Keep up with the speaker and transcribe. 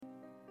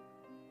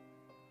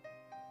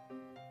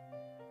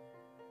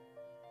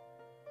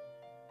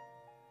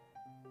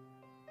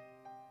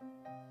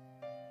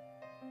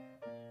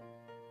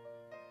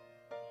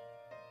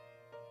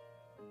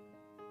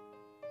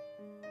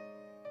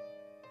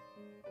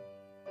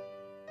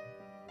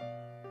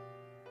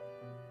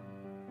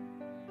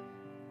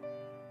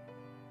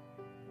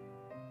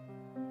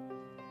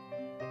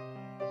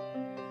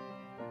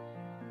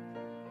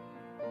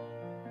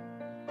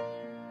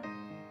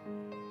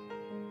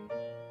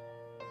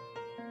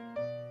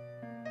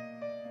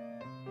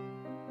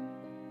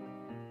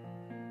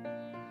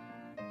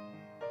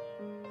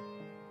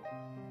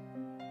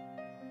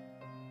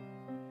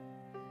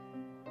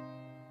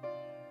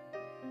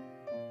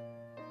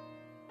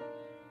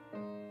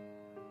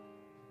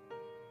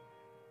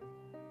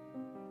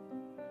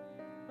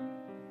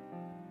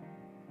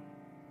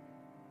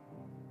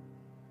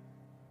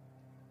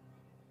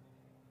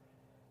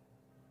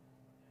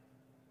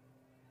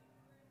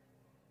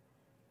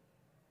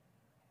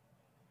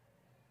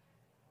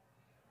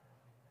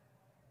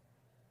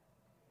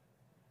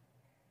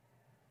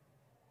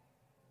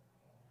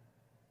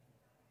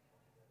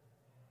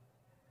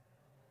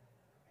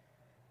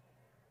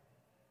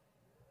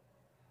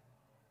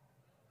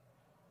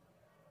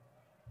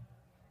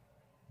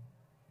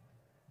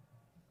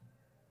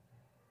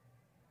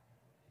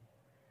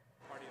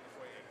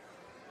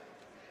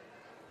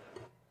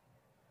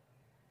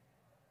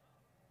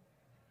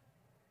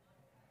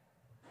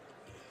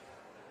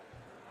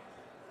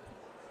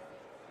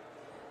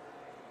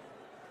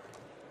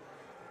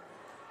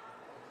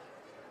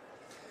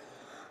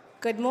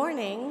Good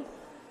morning.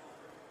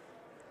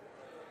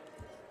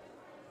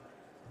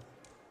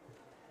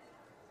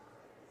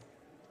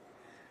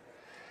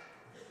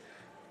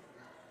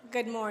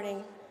 Good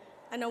morning,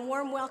 and a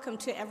warm welcome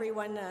to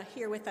everyone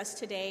here with us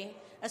today,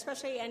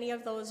 especially any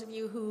of those of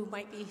you who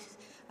might be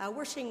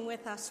worshiping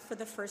with us for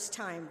the first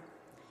time.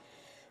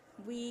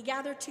 We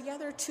gather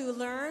together to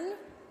learn,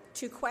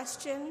 to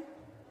question,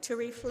 to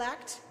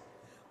reflect,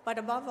 but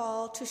above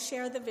all, to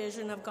share the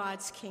vision of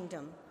God's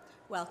kingdom.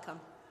 Welcome.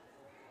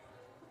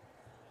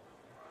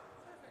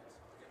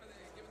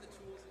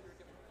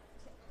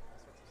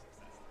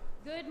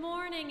 Good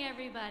morning,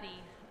 everybody.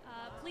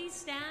 Please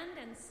stand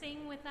and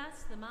sing with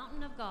us, The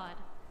Mountain of God.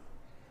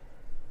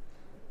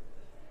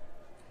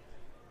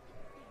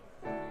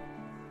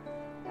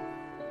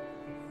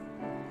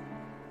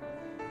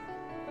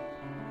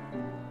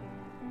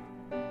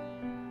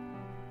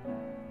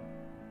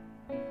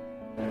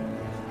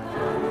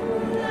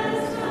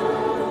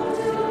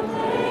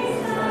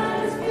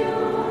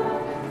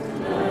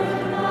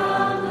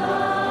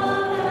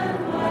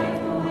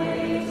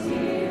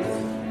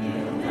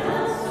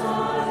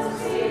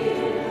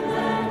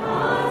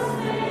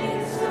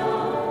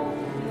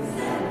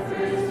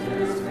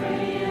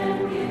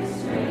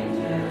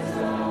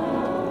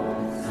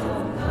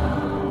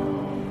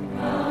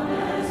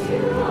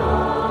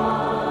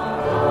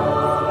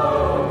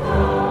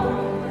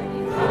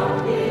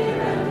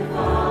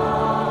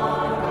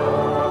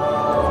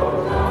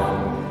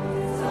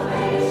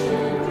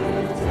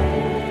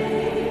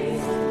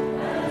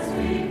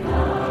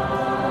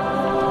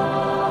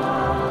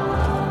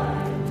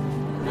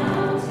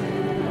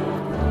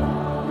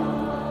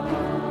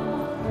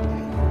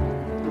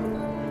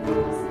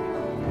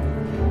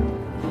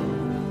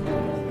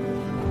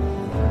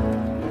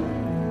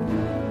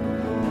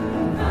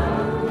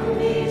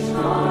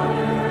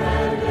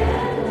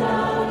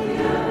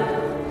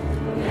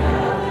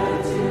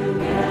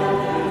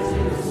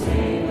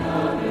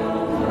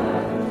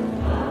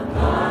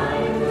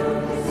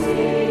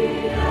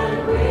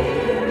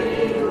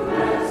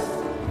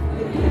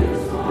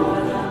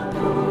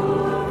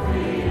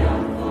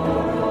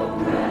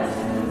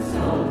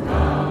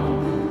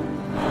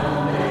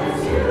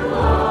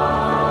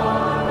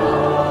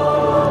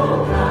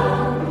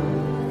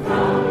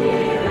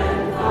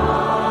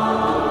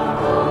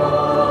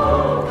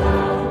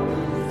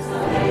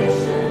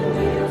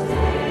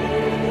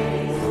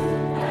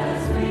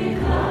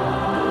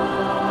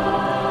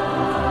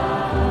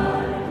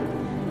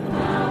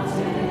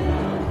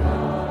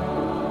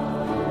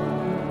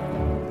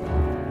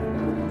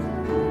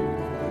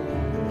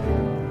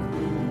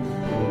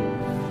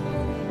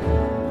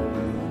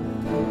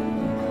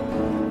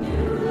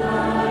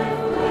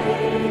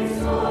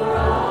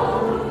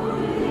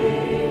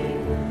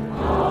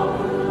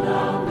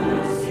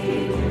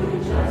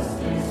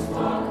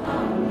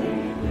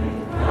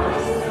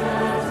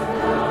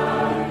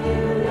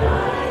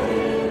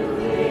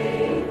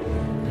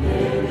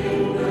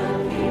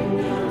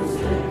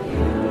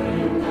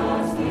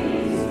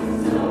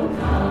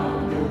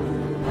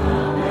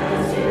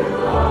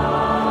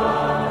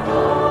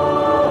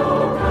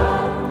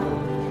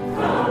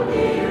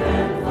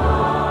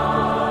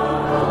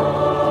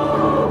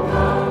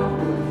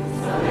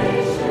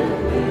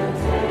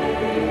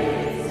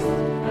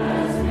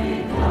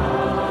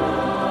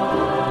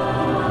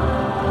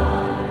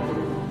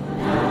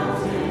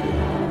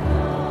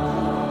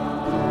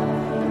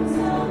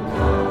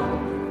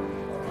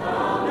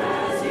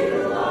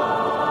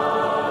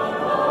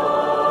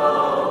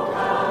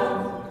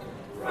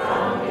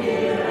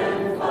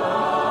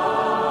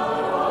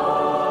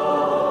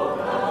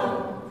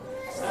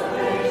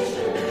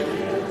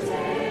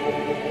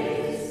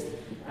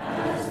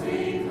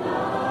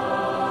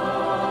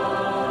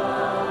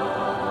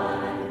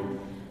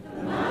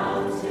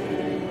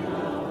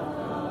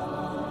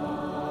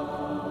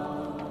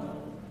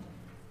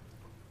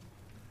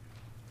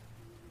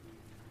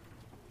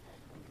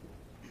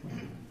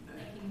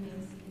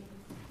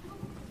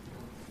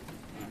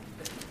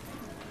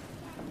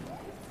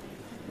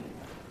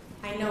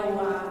 I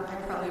know I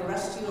probably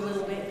rushed you a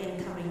little bit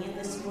in coming in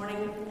this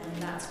morning,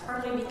 and that's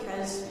partly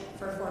because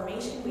for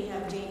formation we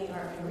have Jamie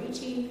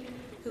Arcanrici,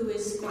 who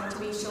is going to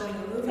be showing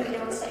a movie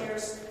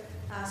downstairs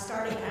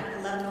starting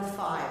at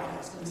 11:05.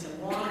 There's going to be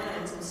some wine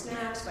and some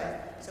snacks,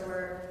 so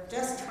we're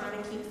just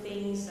trying to keep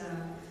things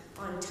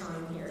on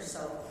time here. So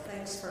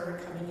thanks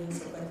for coming in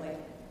so quickly.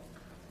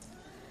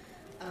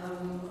 I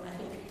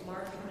think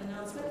Mark had an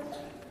announcement.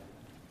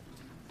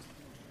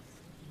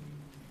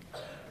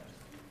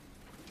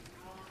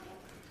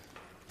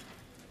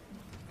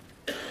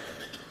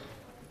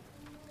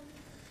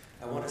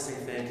 I want to say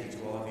thank you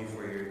to all of you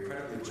for your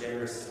incredibly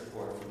generous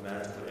support for the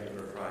Manitoba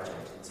Edinburgh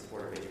Project in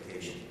support of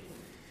education.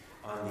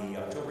 On the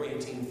October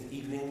 18th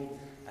evening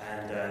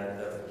and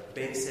the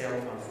bake sale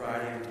on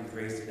Friday, we've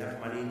raised enough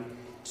money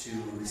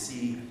to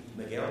see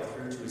Miguel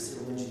through to his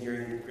civil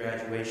engineering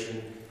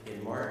graduation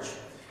in March.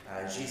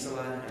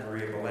 Gisela and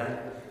Maria Bolen,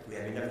 we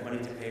have enough money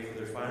to pay for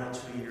their final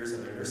 2 years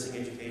of their nursing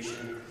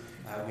education.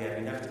 We have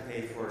enough to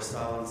pay for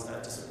Stalin's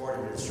to support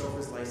him in his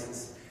chauffeur's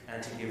license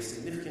and to give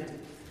significant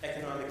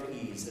economic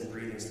ease and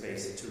breathing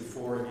space to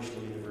 4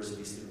 additional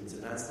university students.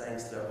 And that's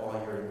thanks to all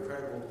your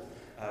incredible,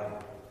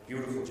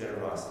 beautiful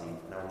generosity.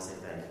 And I want to say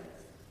thank you.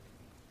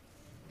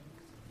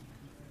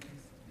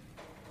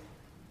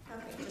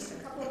 Okay, just a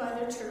couple of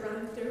others to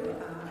run through,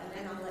 and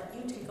then I'll let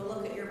you take a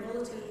look at your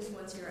bulletins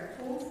once you're at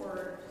home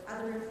for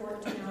other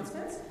important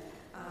announcements.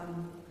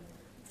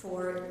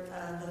 For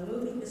the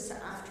movie this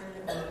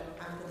afternoon,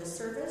 after the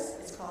service,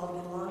 it's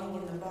called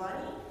Belonging in the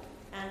Body,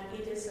 and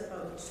it is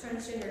about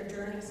transgender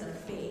journeys of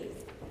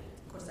faith.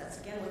 Of course, that's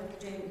again with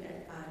Jamie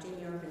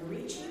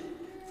Arpin-Ricci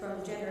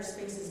from Gender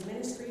Spaces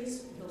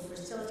Ministries. He'll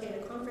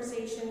facilitate a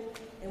conversation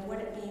in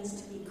what it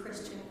means to be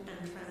Christian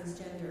and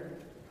transgender.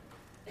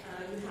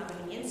 You have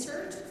an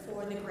insert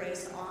for the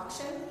Grace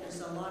auction.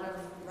 There's a lot of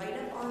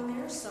write-up on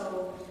there,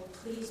 so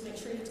please make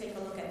sure you take a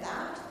look at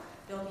that.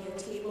 There'll be a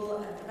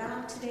table at the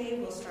back today.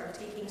 We'll start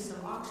taking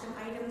some auction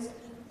items.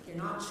 If you're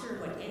not sure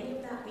what any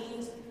of that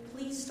means,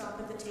 please stop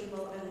at the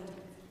table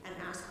and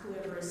ask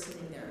whoever is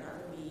sitting there.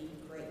 That would be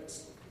great.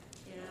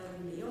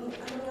 And the only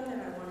other one that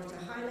I wanted to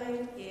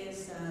highlight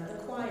is the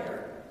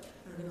choir,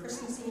 the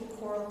Christmas Eve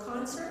choral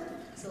concert.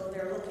 So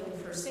they're looking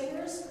for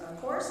singers,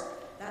 of course.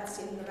 That's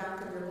in the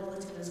back of your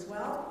bulletin as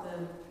well.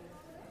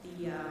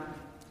 The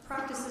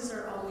practices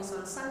are always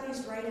on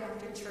Sundays right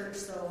after church,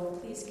 so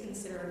please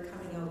consider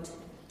coming out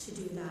to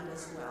do that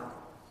as well.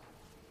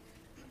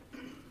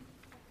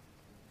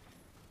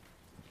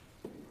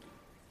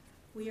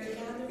 We are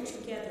gathered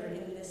together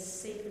in this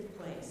sacred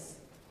place.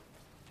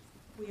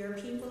 We are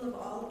people of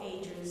all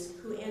ages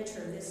who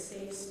enter this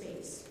safe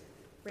space,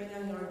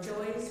 bringing our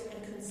joys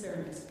and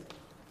concerns,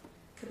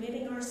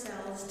 committing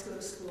ourselves to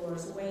explore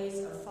ways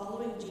of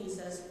following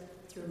Jesus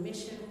through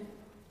mission,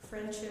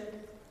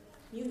 friendship,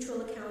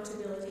 mutual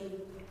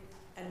accountability,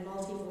 and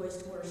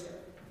multi-voiced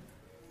worship.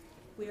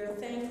 We are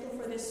thankful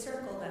for this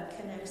circle that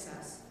connects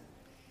us.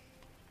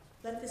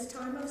 Let this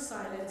time of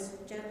silence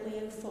gently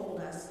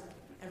enfold us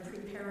and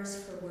prepare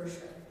us for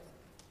worship.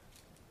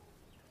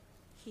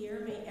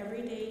 Here may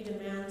everyday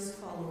demands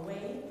fall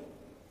away.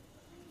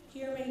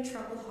 Here may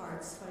troubled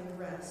hearts find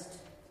rest.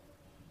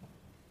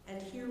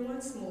 And here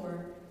once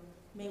more,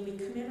 may we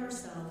commit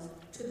ourselves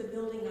to the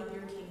building of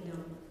your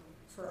kingdom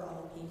for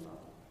all people.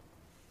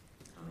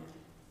 Amen.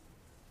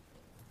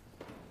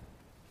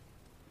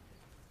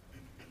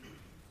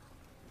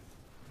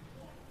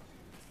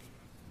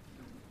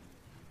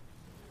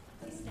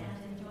 Please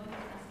stand and join with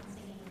us in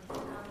singing "O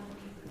Thou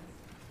Jesus."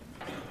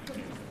 Thank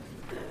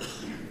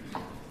you.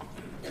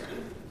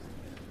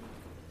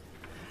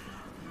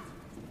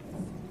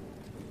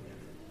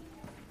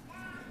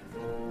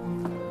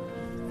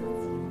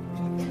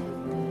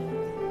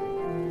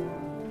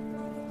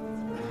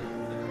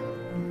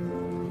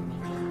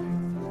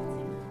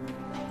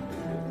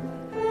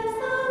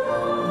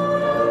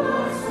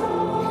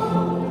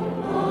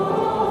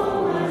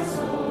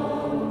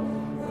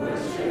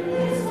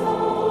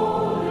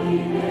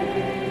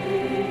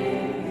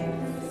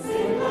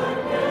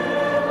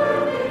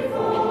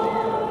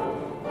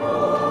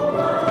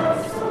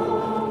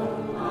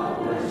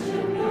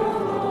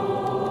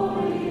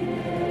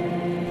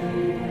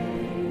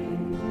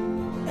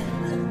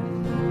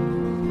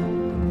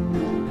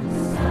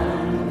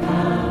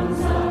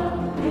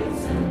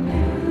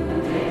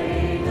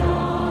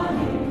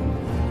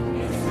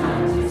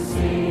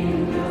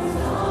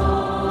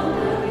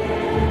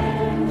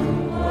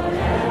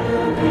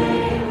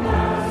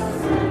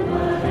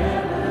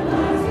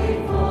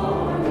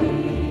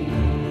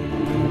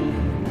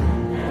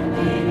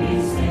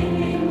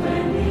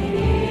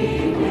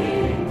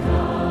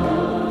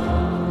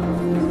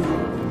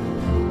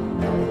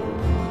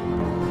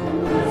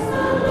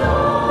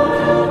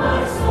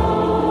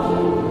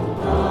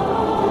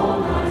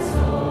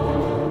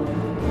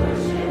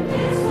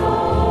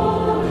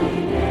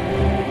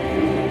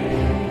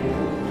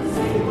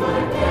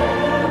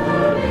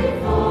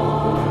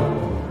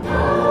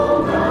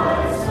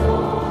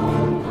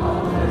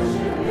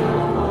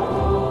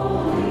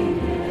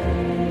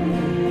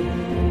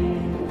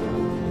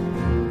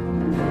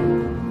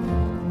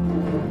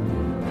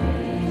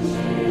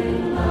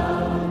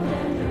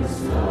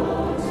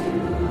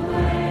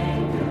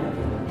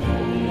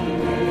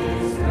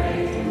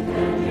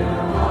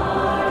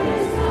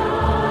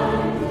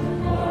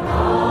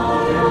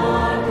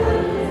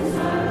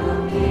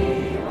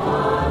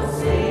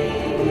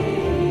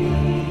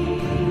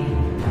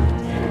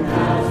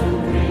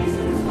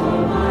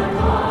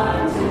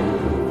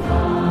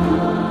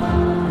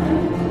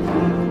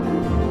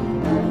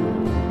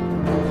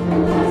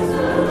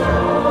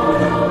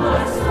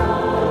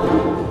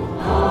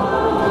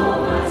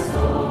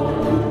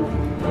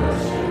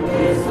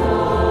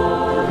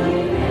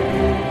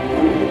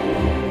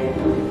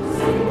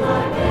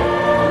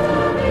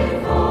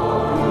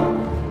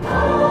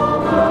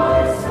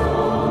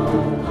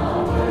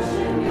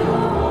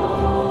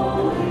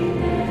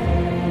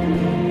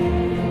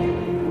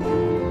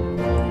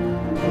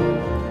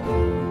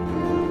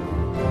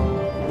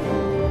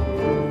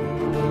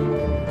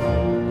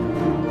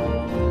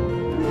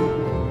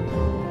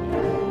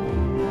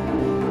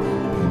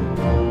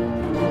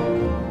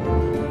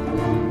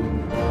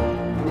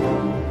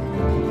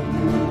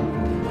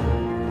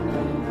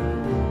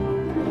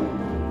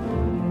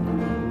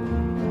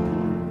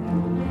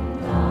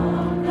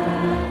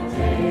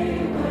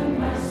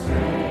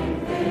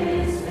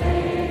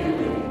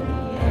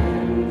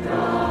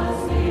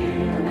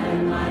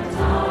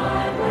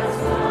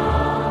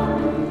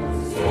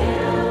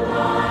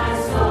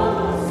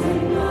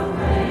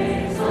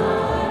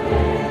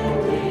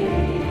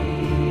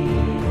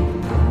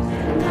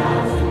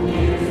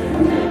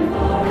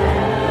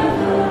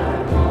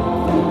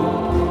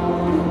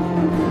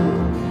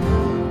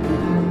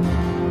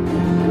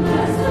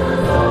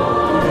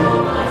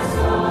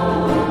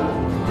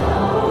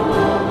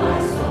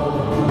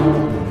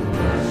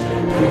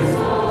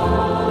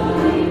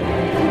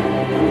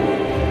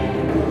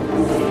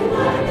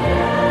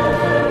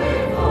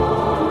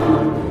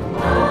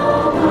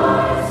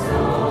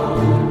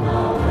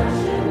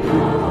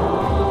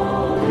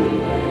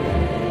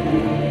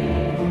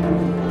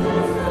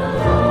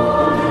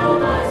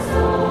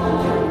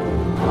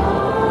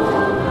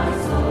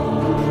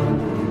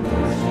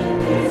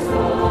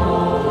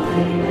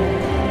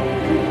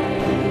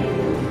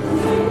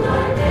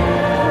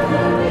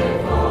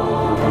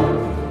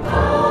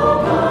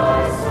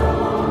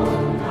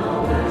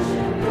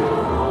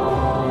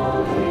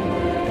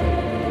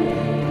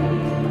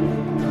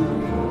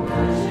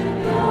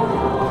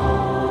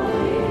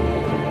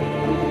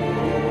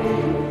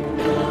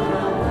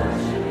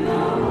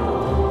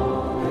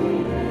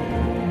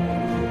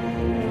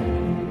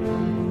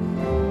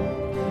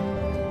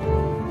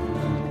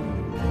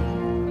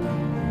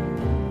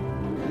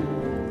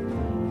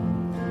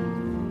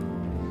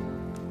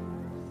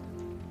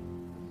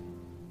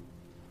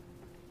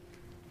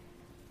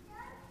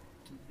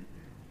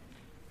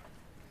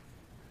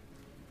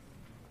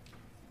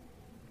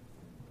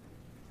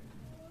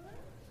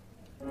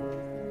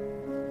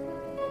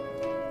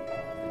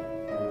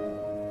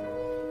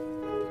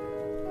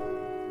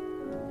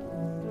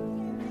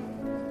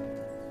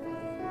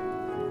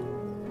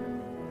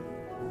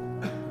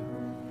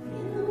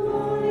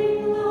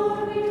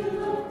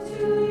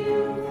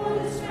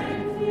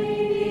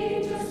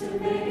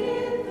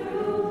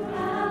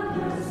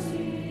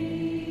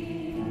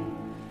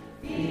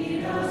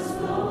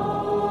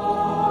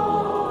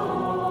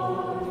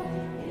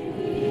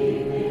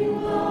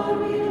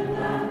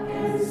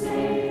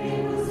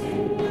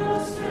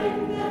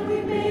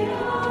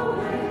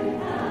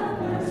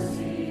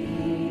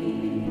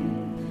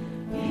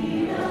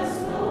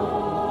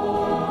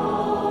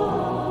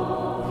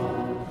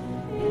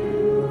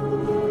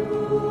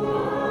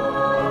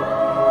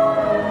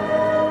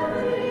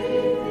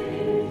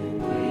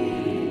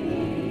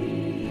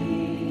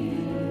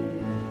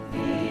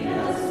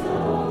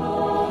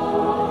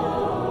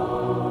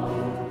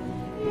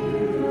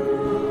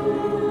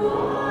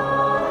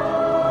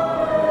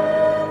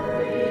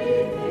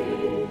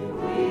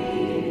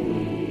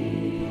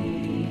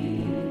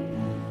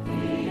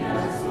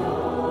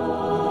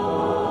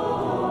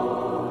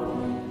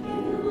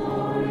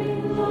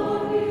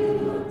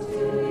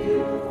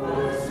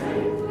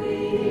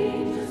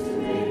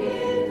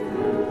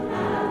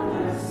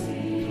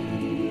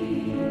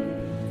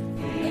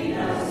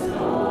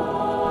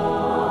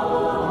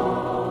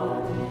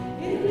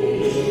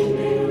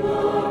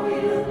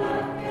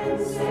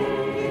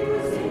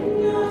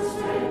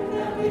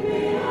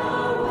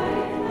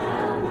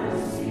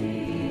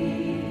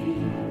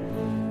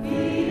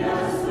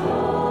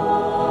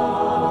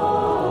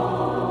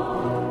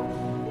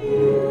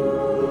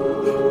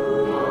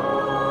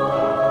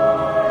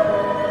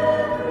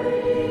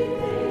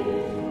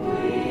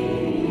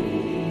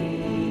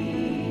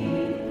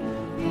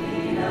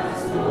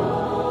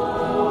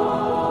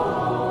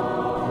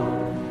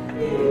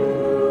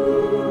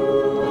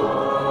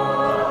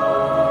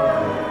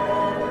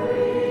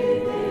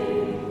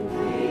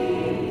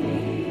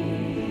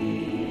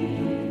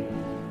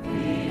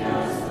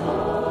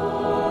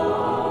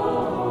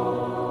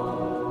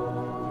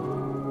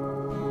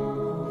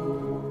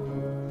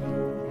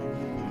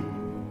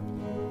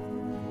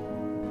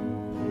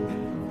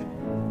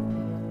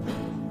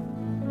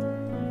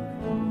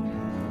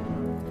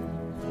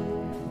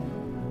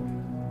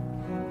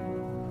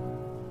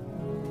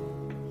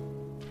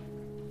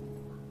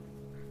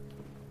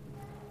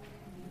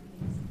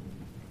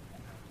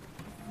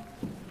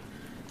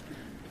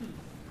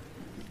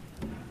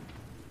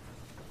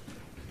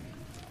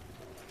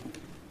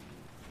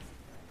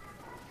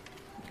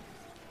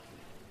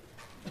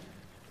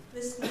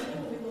 This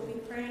morning we will be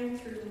praying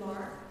through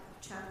Mark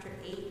chapter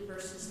 8,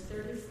 verses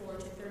 34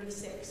 to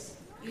 36,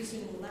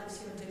 using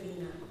Lectio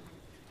Divina,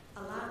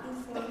 a Latin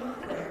form of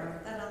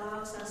prayer that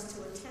allows us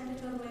to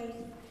attentively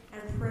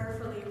and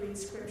prayerfully read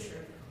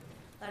Scripture,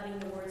 letting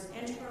the words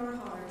enter our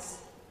hearts,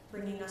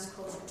 bringing us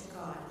closer to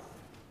God.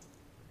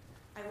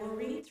 I will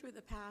read through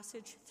the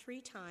passage 3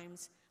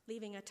 times,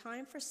 leaving a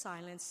time for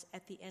silence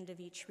at the end of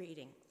each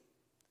reading.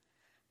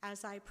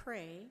 As I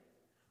pray,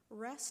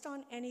 rest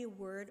on any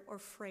word or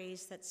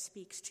phrase that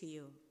speaks to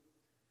you.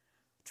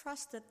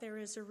 Trust that there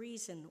is a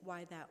reason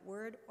why that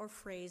word or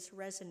phrase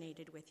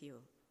resonated with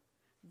you.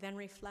 Then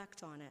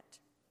reflect on it.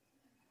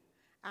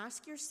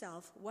 Ask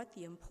yourself what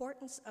the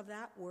importance of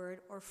that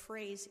word or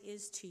phrase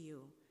is to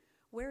you.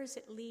 Where is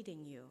it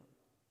leading you?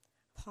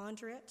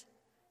 Ponder it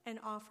and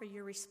offer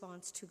your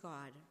response to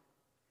God.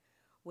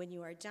 When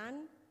you are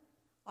done,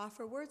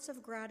 offer words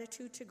of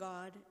gratitude to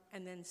God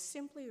and then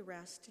simply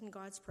rest in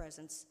God's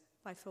presence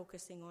by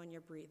focusing on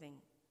your breathing.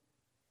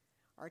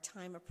 Our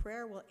time of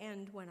prayer will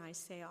end when I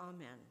say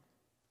Amen.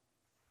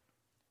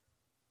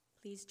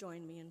 Please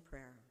join me in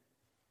prayer.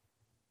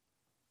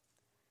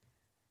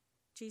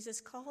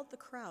 Jesus called the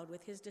crowd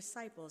with his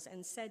disciples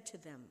and said to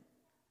them,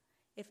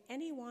 "If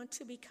any want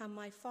to become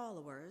my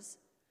followers,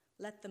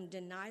 let them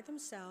deny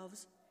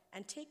themselves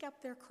and take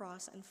up their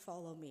cross and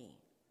follow me.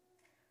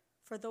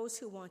 For those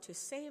who want to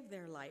save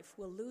their life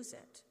will lose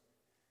it,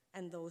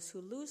 and those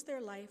who lose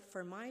their life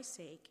for my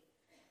sake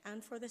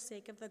and for the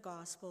sake of the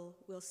gospel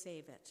will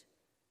save it.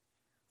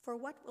 For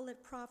what will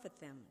it profit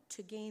them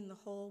to gain the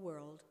whole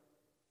world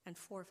and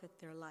forfeit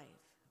their life?"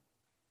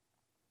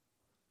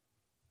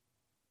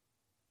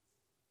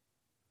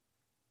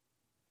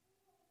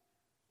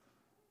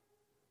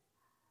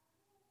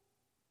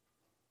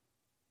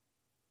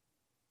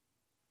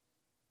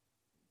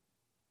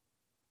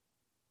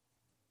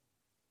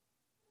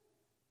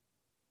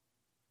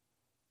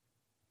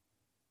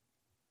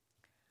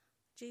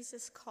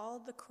 Jesus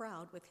called the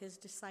crowd with his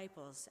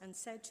disciples and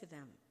said to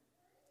them,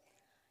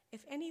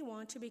 "If any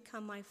want to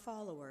become my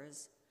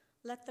followers,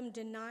 let them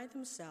deny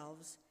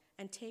themselves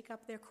and take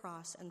up their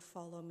cross and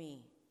follow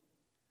me.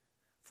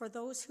 For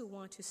those who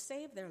want to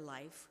save their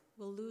life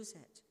will lose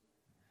it,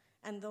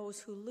 and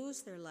those who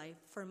lose their life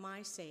for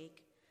my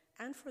sake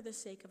and for the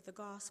sake of the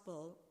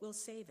gospel will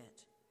save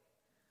it.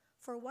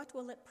 For what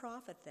will it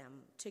profit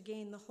them to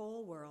gain the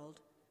whole world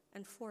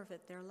and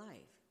forfeit their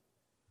life?"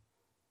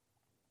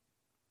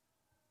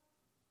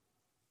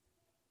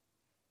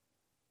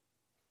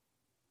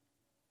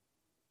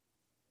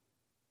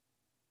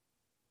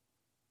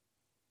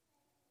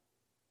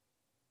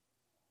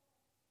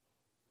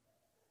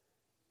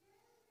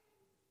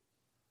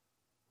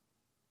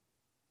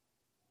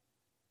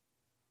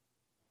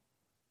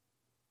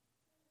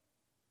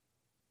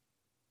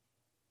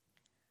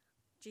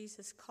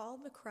 Jesus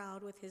called the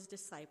crowd with his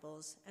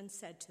disciples and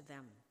said to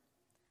them,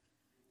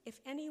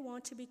 "If any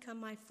want to become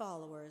my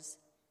followers,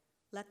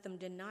 let them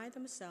deny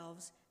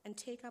themselves and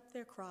take up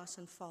their cross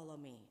and follow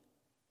me.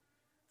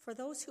 For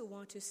those who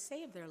want to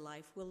save their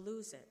life will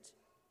lose it,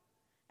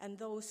 and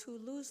those who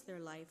lose their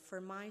life for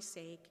my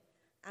sake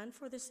and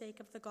for the sake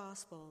of the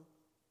gospel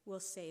will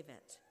save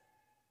it.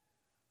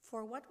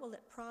 For what will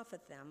it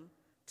profit them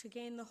to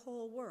gain the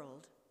whole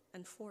world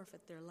and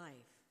forfeit their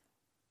life?"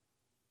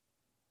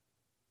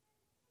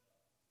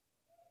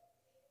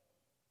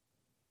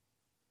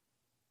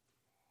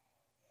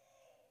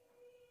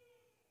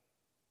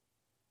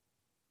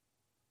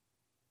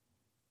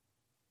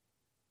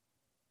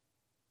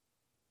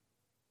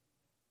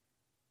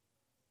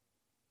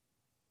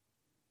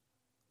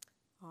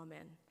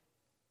 Amen.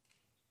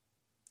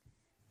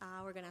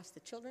 We're going to ask the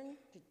children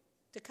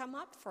to come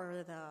up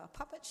for the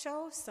puppet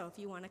show. So if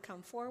you want to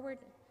come forward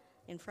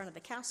in front of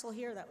the castle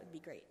here, that would be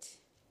great.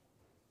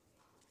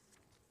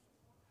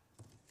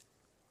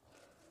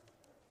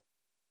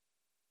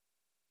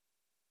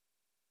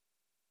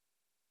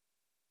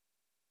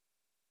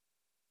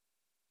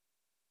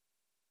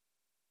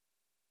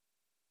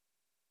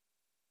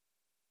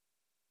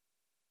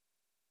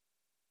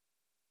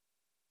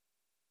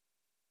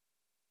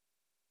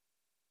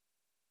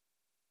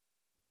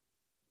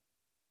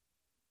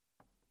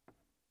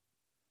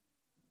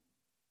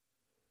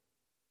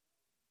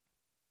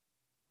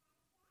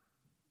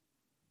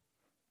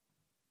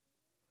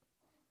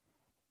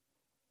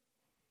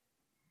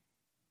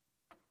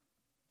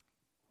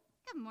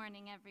 Good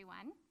morning,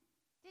 everyone.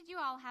 Did you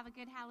all have a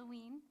good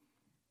Halloween?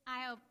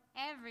 I hope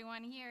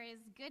everyone here is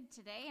good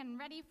today and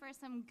ready for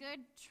some good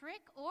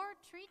trick or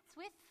treats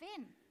with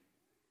Finn.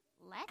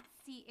 Let's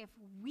see if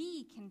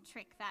we can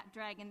trick that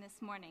dragon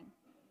this morning.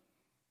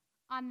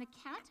 On the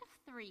count of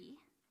 3,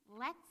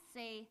 let's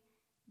say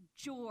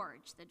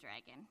George the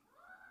dragon.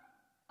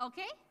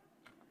 Okay?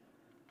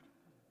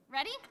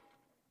 Ready?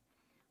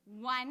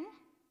 1,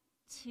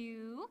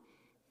 2,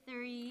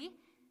 3.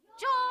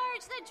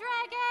 George the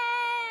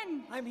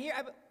dragon! I'm here.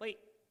 Wait,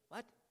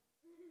 what?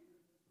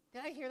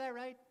 Did I hear that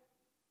right?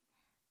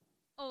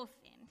 Oh,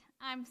 Finn,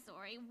 I'm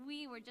sorry.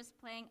 We were just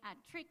playing a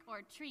trick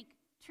or treat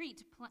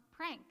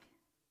prank.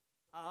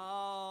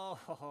 Oh,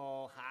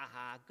 ha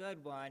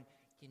Good one.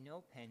 You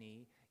know,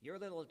 Penny, your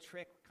little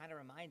trick kind of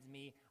reminds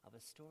me of a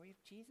story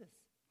of Jesus.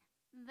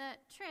 The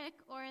trick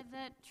or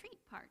the treat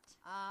part?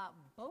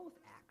 Both,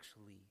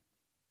 actually.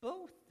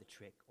 Both the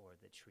trick or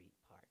the treat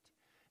part.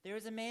 There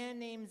was a man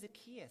named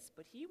Zacchaeus,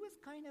 but he was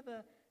kind of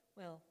a,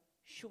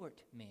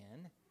 short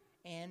man,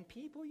 and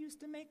people used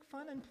to make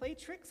fun and play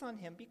tricks on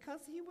him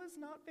because he was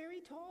not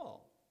very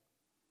tall.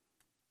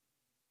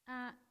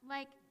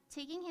 Like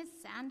taking his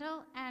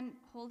sandal and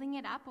holding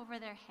it up over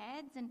their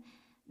heads and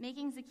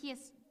making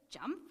Zacchaeus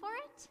jump for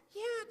it?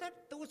 Yeah,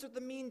 those are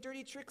the mean,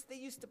 dirty tricks they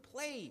used to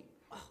play.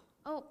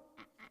 Oh,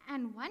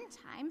 and one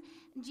time,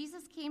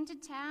 Jesus came to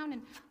town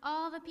and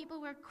all the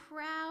people were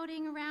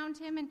crowding around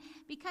him, and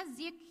because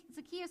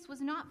Zacchaeus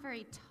was not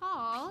very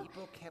tall...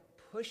 People kept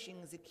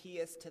pushing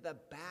Zacchaeus to the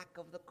back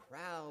of the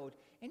crowd,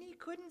 and he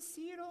couldn't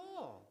see it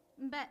all.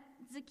 But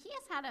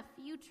Zacchaeus had a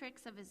few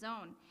tricks of his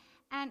own,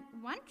 and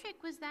one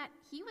trick was that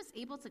he was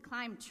able to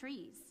climb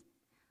trees.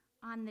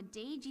 On the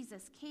day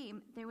Jesus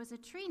came, there was a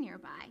tree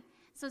nearby,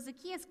 so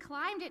Zacchaeus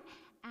climbed it,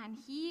 and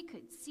he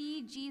could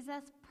see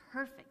Jesus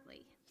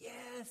perfectly.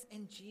 Yes,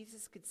 and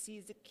Jesus could see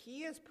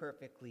Zacchaeus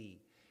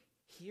perfectly.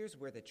 Here's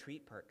where the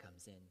treat part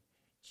comes in.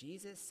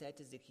 Jesus said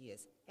to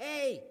Zacchaeus,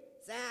 "Hey,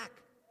 Zach,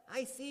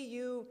 I see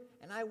you,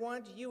 and I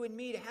want you and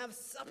me to have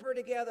supper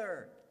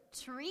together."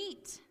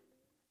 Treat.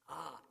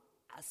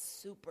 A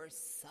super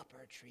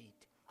supper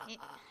treat.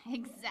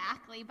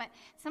 Exactly, but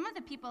some of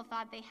the people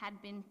thought they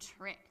had been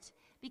tricked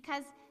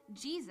because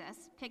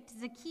Jesus picked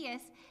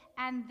Zacchaeus,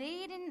 and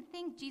they didn't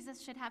think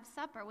Jesus should have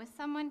supper with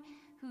someone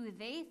who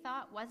they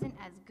thought wasn't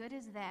as good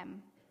as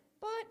them.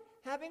 But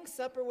having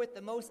supper with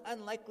the most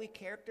unlikely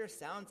character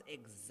sounds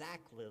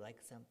exactly like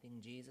something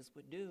Jesus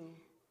would do.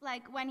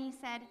 Like when he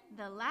said,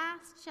 "The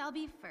last shall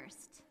be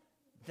first."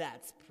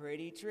 That's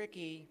pretty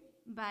tricky.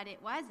 But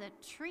it was a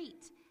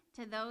treat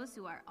to those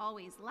who are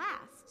always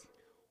last.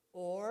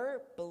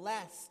 Or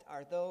blessed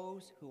are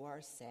those who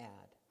are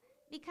sad.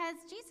 Because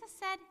Jesus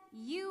said,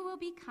 "You will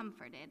be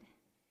comforted."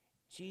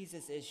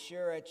 Jesus is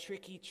sure a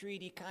tricky,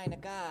 treaty kind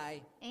of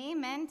guy.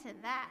 Amen to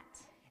that.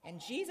 And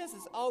Jesus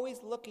is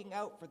always looking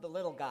out for the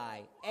little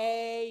guy.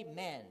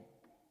 Amen.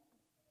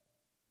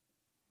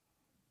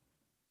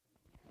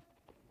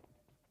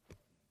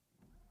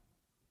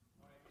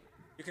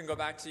 You can go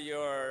back to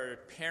your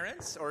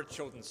parents' or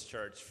children's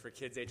church for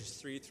kids ages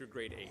 3 through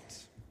grade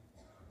 8.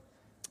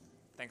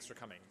 Thanks for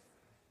coming.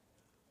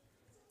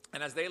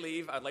 And as they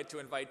leave, I'd like to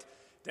invite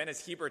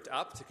Dennis Hebert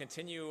up to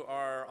continue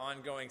our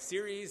ongoing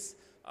series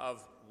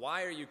of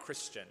Why Are You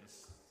Christian?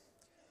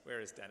 Where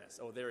is Dennis?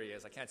 Oh, there he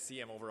is. I can't see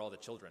him over all the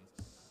children.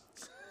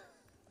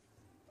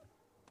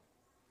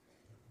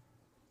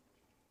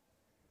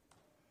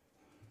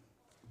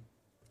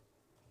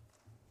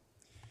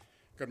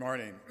 Good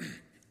morning.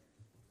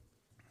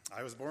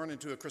 I was born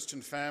into a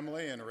Christian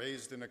family and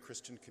raised in a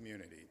Christian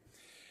community.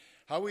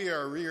 How we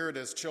are reared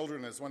as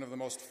children is one of the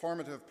most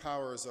formative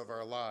powers of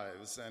our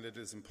lives, and it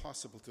is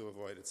impossible to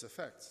avoid its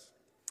effects.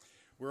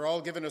 We're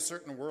all given a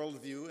certain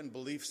worldview and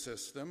belief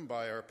system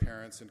by our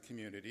parents and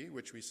community,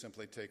 which we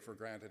simply take for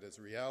granted as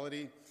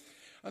reality,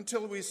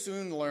 until we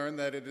soon learn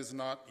that it is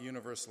not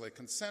universally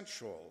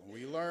consensual.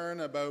 We learn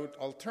about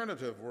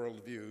alternative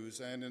worldviews,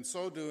 and in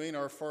so doing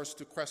are forced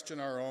to question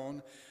our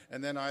own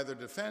and then either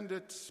defend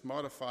it,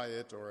 modify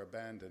it, or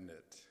abandon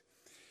it.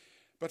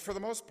 But for the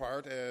most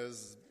part,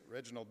 as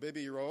Reginald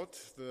Bibby wrote,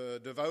 the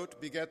devout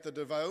beget the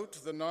devout,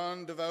 the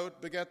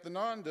non-devout beget the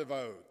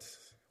non-devout.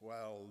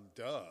 Well,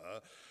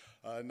 duh.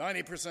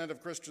 90% of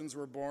Christians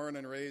were born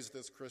and raised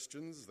as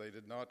Christians. They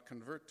did not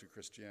convert to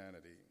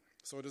Christianity.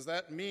 So does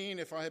that mean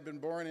if I had been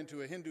born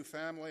into a Hindu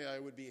family, I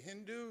would be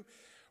Hindu?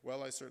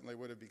 Well, I certainly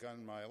would have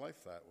begun my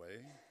life that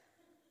way.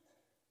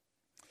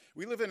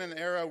 We live in an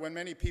era when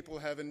many people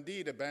have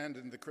indeed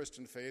abandoned the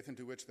Christian faith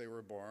into which they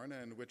were born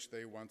and which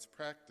they once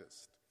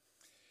practiced.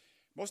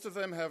 Most of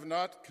them have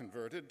not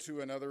converted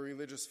to another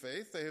religious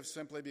faith. They have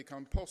simply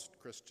become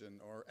post-Christian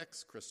or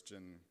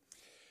ex-Christian.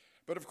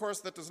 But of course,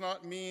 that does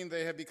not mean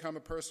they have become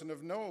a person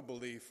of no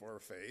belief or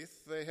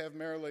faith. They have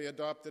merely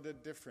adopted a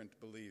different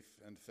belief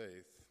and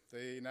faith.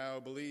 They now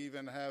believe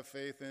and have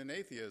faith in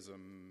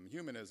atheism,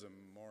 humanism,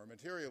 or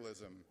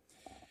materialism.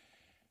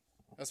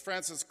 As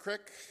Francis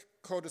Crick,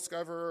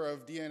 co-discoverer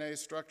of DNA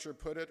structure,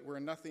 put it, we're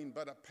nothing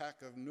but a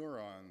pack of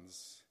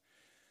neurons.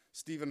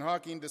 Stephen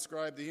Hawking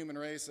described the human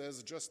race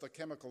as just a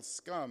chemical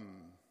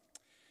scum.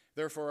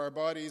 Therefore, our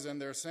bodies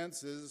and their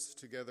senses,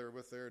 together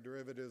with their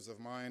derivatives of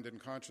mind and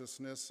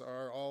consciousness,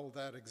 are all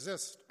that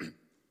exist.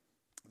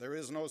 There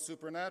is no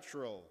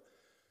supernatural.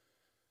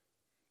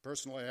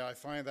 Personally, I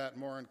find that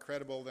more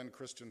incredible than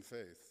Christian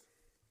faith.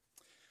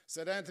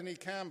 Said Anthony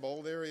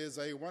Campbell, there is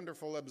a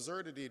wonderful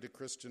absurdity to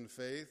Christian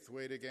faith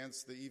weighed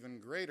against the even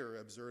greater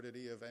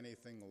absurdity of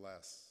anything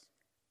less.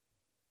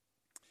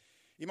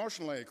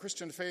 Emotionally,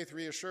 Christian faith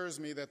reassures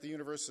me that the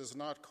universe is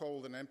not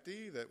cold and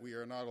empty, that we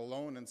are not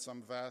alone in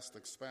some vast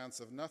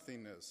expanse of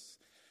nothingness.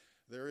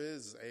 There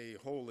is a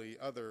holy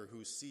other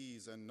who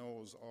sees and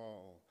knows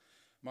all.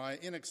 My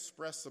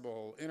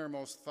inexpressible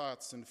innermost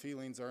thoughts and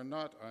feelings are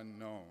not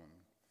unknown.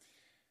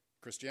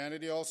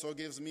 Christianity also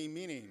gives me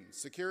meaning,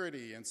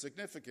 security, and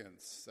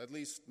significance, at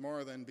least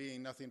more than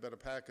being nothing but a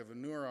pack of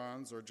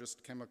neurons or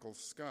just chemical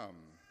scum.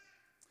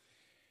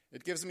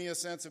 It gives me a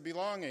sense of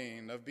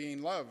belonging, of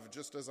being loved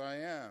just as I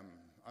am,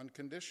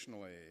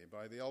 unconditionally,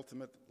 by the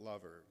ultimate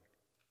lover.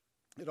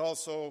 It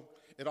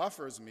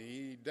offers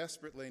me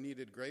desperately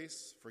needed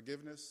grace,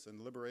 forgiveness,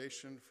 and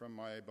liberation from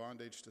my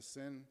bondage to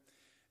sin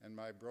and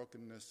my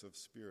brokenness of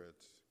spirit.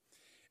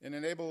 It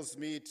enables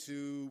me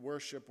to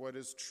worship what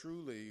is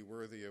truly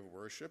worthy of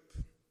worship,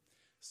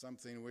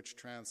 something which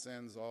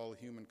transcends all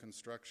human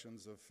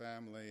constructions of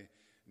family,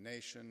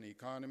 nation,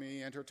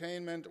 economy,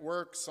 entertainment,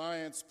 work,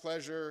 science,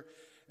 pleasure,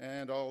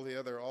 and all the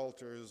other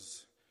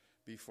altars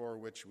before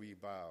which we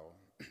bow.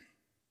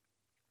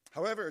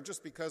 However,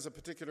 just because a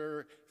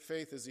particular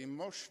faith is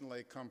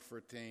emotionally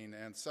comforting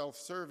and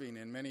self-serving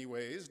in many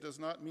ways does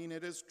not mean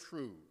it is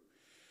true.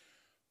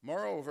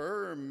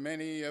 Moreover,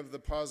 many of the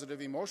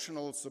positive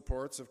emotional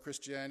supports of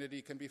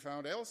Christianity can be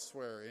found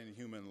elsewhere in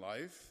human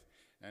life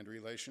and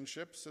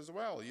relationships as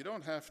well. You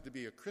don't have to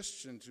be a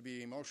Christian to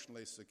be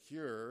emotionally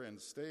secure and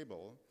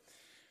stable.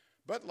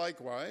 But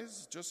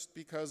likewise, just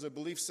because a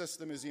belief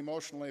system is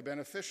emotionally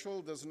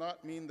beneficial does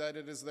not mean that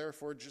it is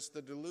therefore just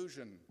a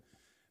delusion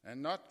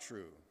and not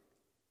true.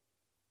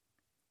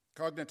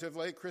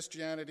 Cognitively,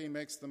 Christianity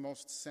makes the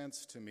most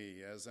sense to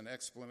me as an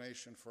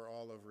explanation for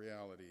all of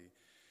reality.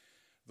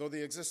 Though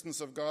the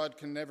existence of God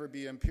can never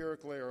be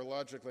empirically or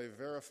logically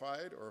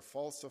verified or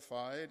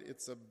falsified,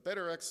 it's a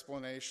better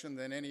explanation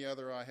than any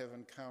other I have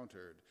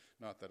encountered.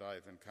 Not that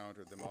I've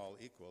encountered them all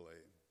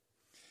equally.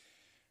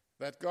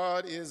 That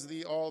God is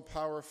the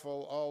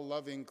all-powerful,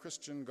 all-loving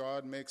Christian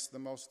God makes the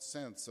most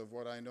sense of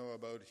what I know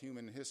about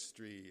human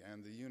history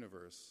and the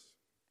universe.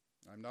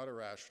 I'm not a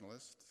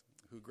rationalist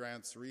who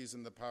grants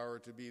reason the power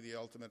to be the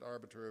ultimate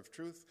arbiter of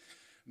truth,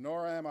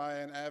 nor am I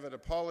an avid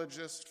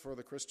apologist for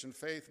the Christian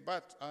faith,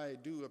 but I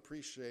do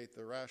appreciate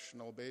the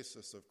rational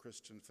basis of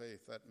Christian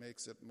faith that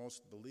makes it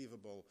most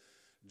believable,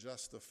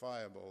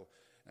 justifiable,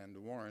 and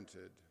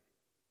warranted.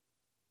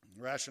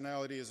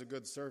 Rationality is a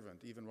good servant,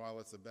 even while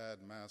it's a bad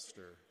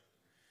master.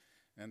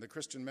 And the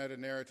Christian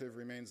meta-narrative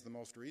remains the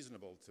most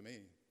reasonable to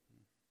me.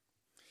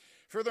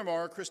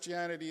 Furthermore,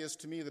 Christianity is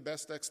to me the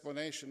best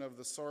explanation of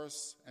the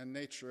source and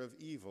nature of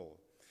evil,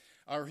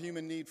 our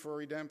human need for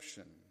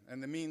redemption,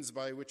 and the means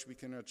by which we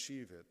can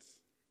achieve it.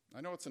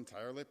 I know it's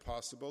entirely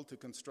possible to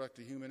construct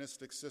a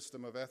humanistic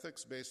system of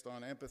ethics based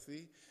on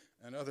empathy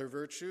and other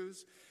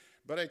virtues,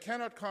 but I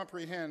cannot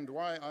comprehend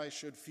why I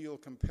should feel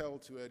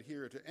compelled to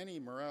adhere to any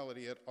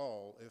morality at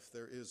all if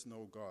there is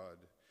no God,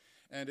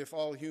 and if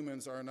all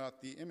humans are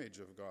not the image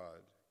of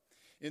God.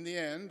 In the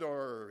end,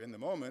 or in the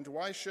moment,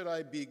 why should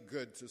I be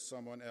good to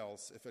someone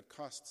else if it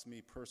costs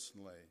me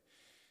personally?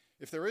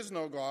 If there is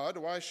no God,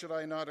 why should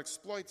I not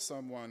exploit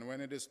someone when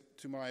it is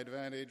to my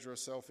advantage or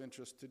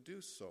self-interest to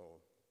do so?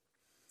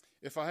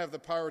 If I have the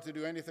power to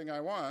do anything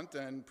I want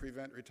and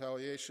prevent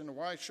retaliation,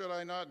 why should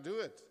I not do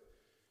it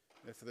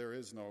if there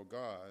is no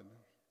God?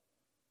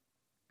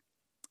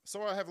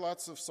 So I have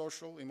lots of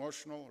social,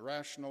 emotional,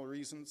 rational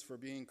reasons for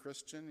being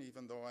Christian,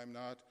 even though I'm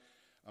not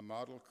a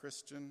model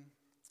Christian.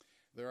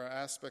 There are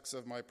aspects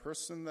of my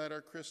person that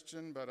are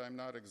Christian, but I'm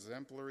not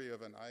exemplary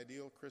of an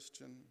ideal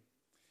Christian.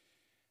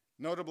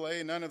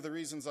 Notably, none of the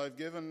reasons I've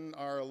given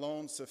are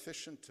alone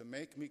sufficient to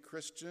make me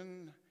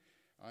Christian.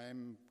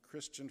 I'm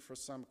Christian for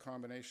some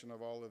combination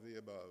of all of the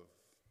above,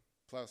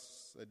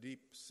 plus a deep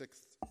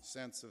sixth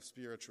sense of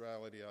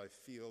spirituality I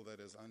feel that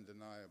is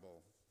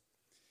undeniable.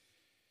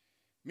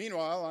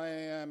 Meanwhile, I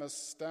am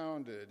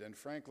astounded and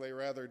frankly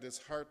rather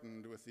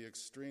disheartened with the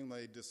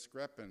extremely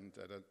discrepant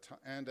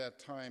and at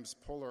times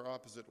polar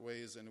opposite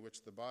ways in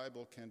which the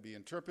Bible can be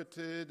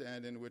interpreted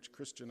and in which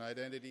Christian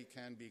identity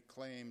can be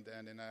claimed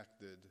and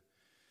enacted.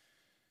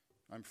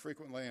 I'm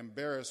frequently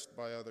embarrassed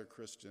by other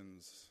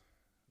Christians,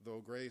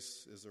 though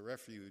grace is a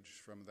refuge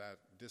from that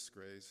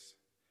disgrace.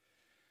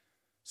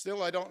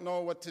 Still, I don't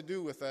know what to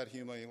do with that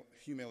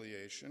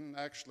humiliation.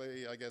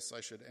 Actually, I guess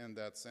I should end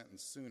that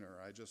sentence sooner.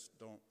 I just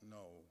don't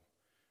know,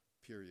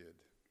 period.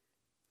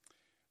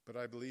 But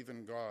I believe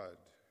in God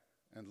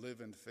and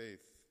live in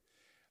faith.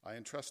 I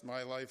entrust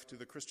my life to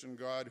the Christian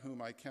God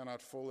whom I cannot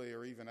fully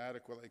or even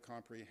adequately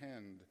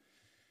comprehend.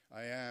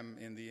 I am,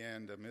 in the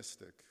end, a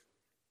mystic.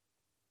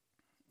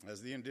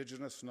 As the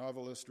indigenous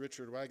novelist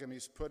Richard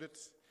Wagamese put it,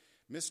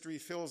 mystery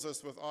fills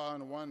us with awe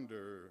and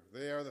wonder.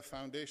 They are the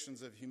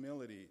foundations of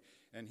humility,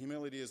 and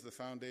humility is the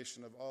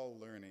foundation of all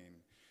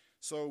learning.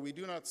 So we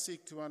do not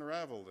seek to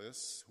unravel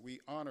this. We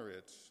honor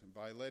it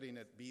by letting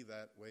it be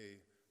that way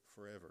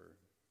forever.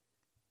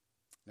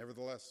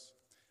 Nevertheless,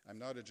 I'm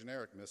not a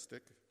generic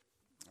mystic.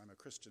 I'm a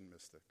Christian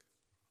mystic.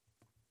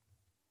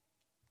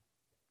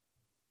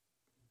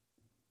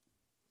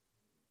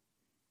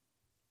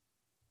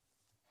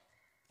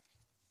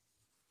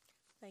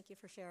 Thank you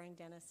for sharing,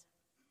 Dennis.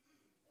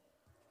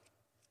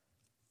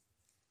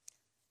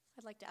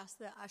 I'd like to ask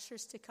the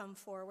ushers to come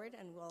forward,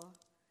 and we'll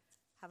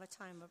have a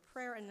time of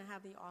prayer and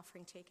have the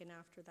offering taken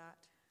after that.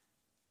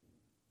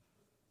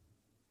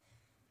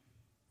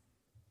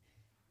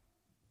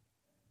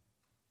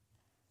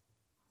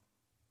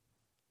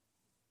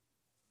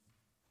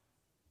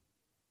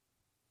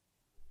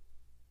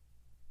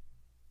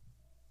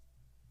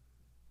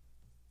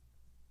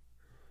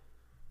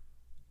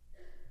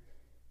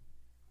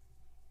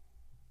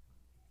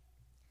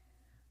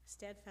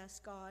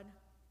 Steadfast God,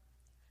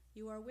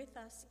 you are with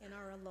us in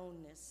our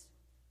aloneness,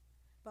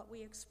 but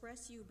we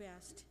express you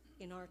best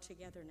in our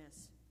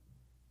togetherness.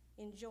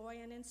 In joy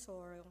and in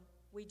sorrow,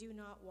 we do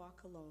not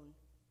walk alone.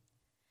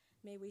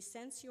 May we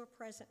sense your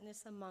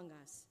presentness among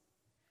us,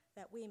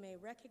 that we may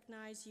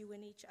recognize you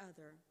in each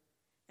other,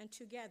 and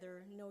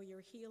together know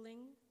your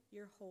healing,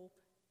 your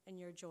hope, and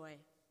your joy.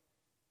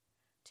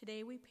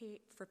 Today we pray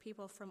for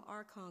people from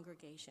our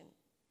congregation,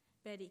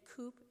 Betty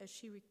Coop as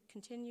she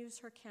continues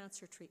her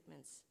cancer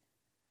treatments,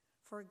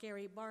 for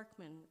Gary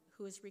Barkman,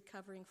 who is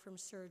recovering from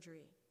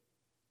surgery,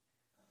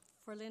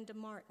 for Linda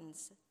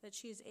Martins, that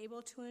she is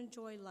able to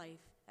enjoy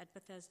life at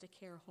Bethesda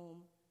Care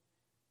Home,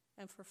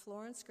 and for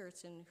Florence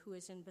Gertson, who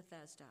is in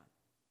Bethesda.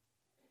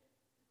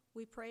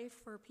 We pray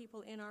for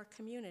people in our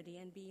community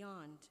and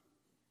beyond,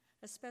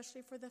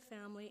 especially for the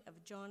family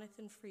of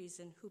Jonathan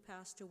Friesen, who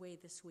passed away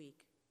this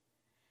week,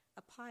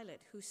 a pilot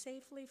who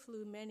safely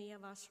flew many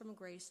of us from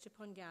Grace to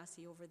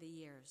Pongassi over the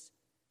years.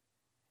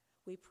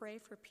 We pray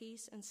for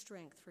peace and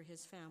strength for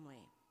his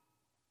family.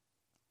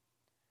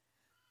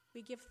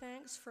 We give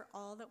thanks for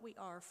all that we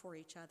are for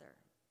each other.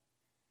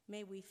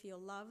 May we feel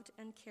loved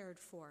and cared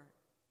for,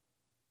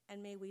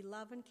 and may we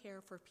love and care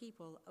for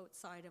people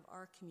outside of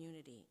our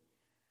community,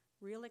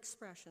 real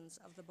expressions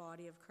of the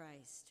body of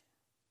Christ.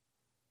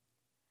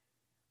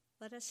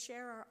 Let us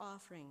share our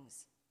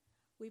offerings.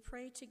 We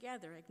pray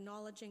together,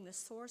 acknowledging the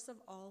source of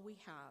all we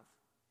have,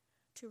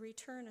 to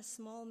return a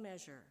small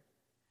measure,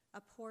 a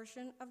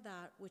portion of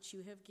that which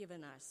you have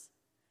given us,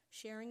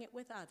 sharing it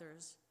with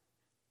others,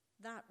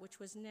 that which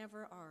was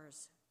never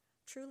ours,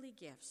 truly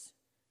gifts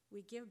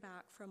we give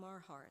back from our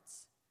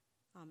hearts.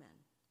 Amen.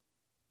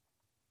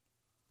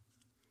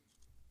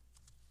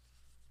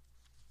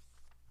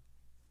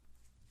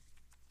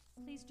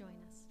 Please join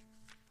us.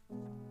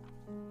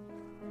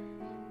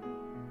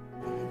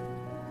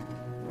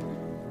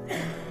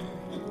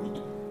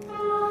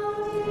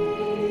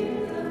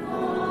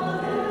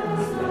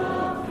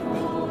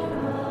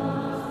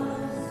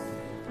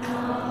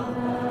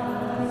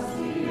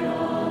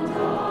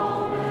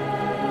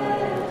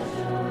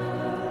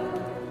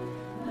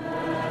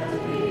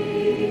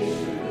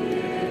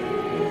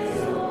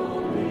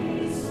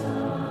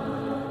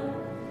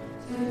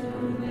 To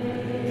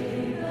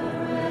make the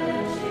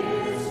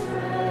wretched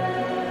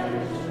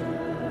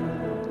treasure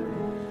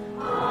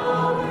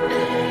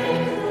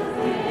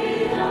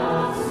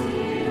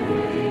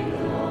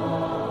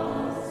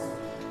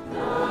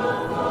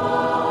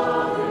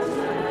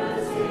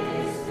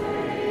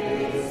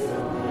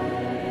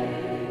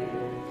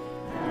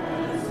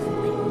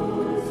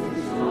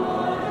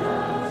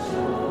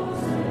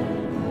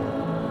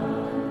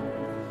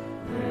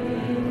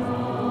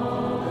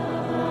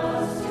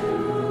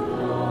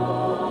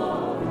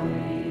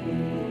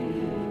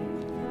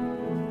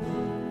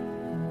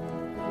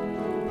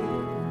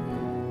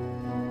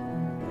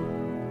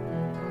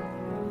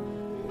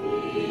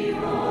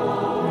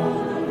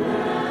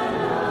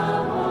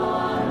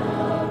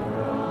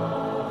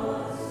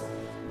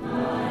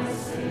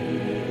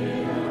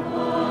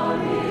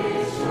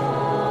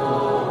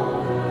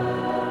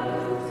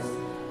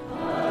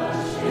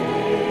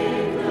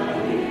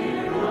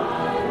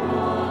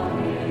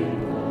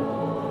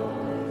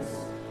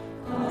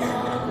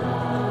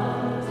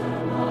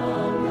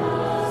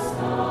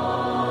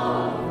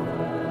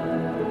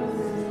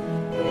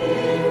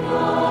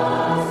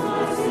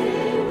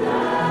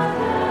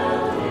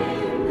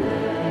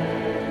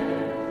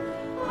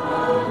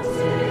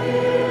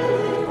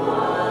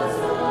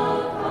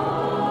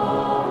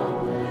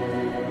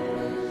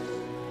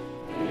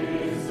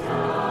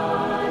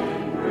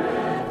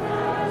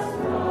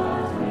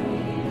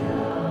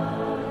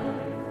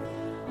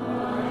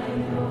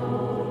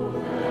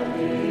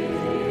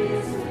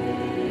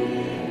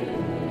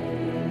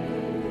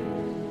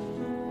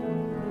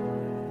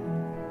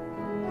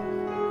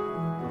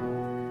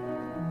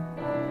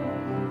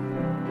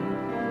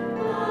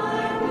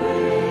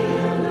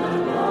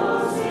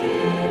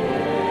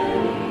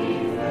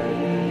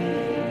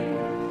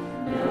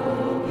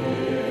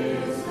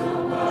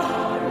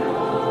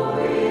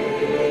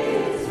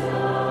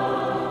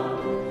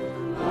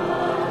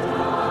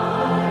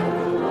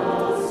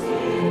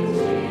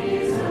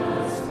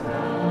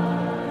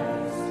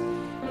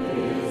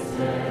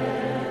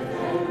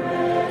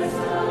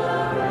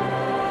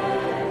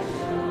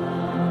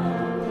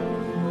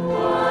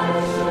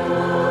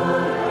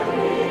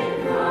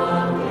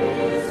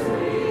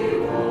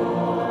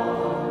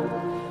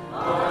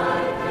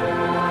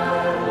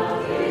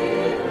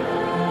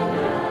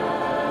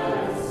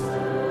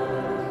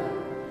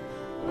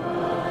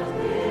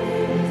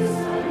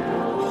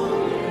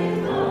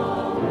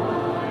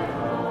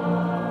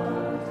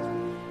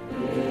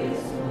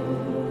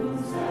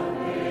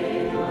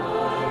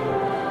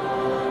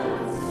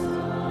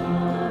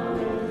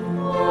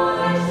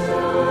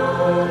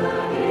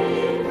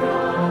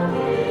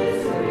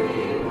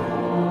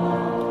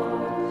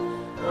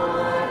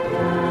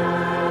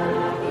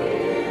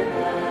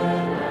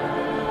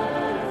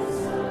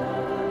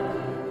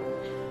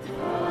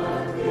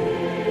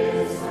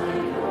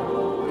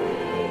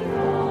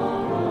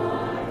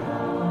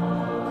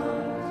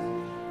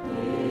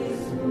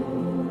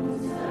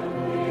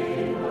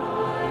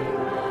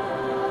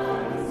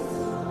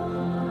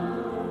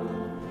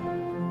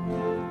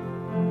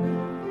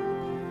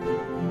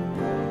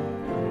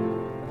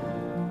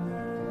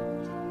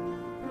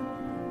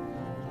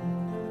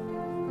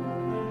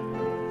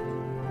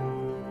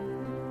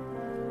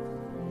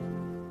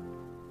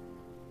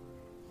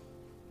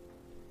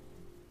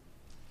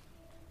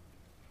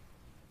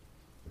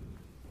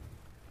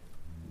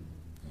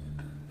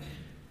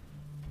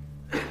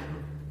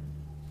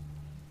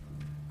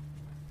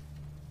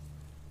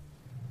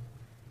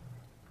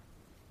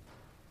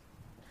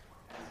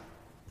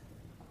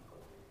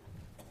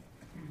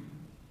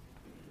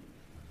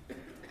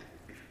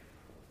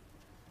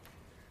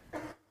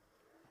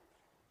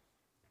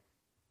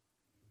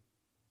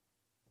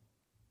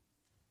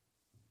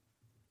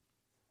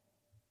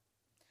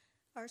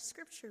Our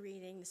scripture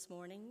reading this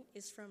morning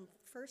is from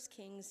 1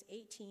 Kings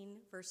 18,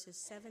 verses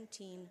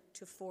 17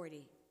 to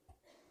 40.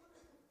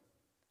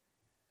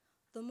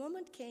 The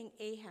moment King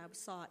Ahab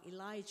saw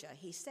Elijah,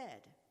 he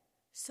said,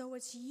 "So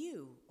it's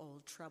you,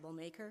 old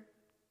troublemaker."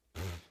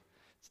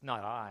 It's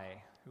not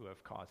I who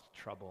have caused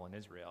trouble in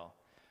Israel,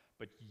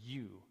 but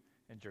you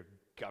and your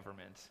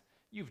government.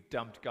 You've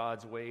dumped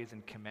God's ways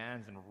and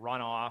commands and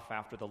run off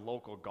after the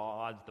local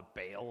gods, the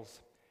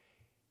Baals.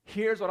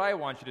 Here's what I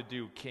want you to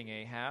do, King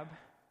Ahab.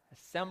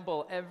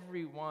 Assemble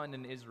everyone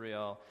in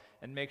Israel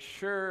and make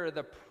sure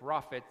the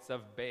prophets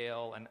of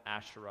Baal and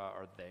Asherah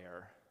are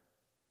there.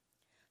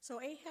 So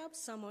Ahab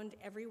summoned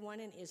everyone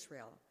in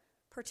Israel,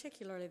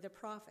 particularly the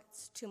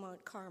prophets, to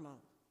Mount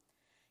Carmel.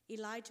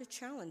 Elijah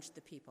challenged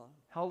the people.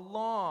 How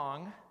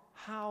long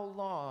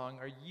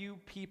are you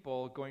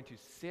people going to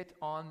sit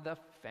on the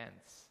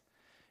fence?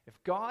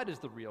 If God is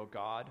the real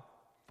God,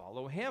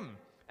 follow him.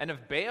 And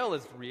if Baal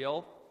is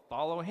real,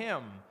 follow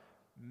him.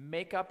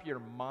 Make up your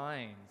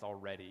minds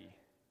already.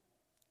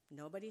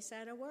 Nobody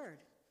said a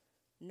word.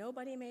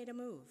 Nobody made a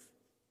move.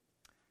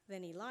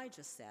 Then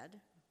Elijah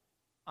said,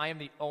 I am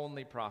the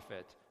only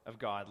prophet of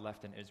God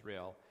left in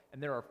Israel,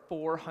 and there are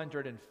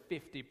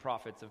 450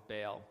 prophets of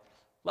Baal.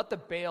 Let the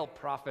Baal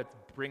prophets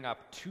bring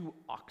up 2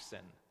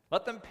 oxen.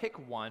 Let them pick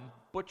one,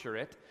 butcher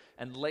it,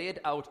 and lay it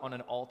out on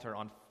an altar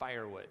on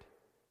firewood,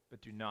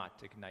 but do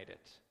not ignite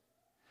it.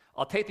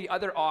 I'll take the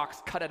other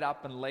ox, cut it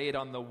up, and lay it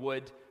on the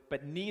wood,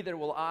 but neither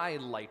will I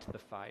light the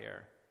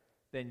fire.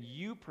 Then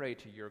you pray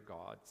to your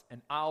gods,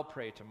 and I'll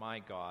pray to my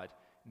God,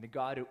 and the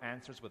God who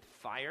answers with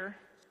fire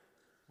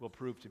will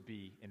prove to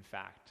be, in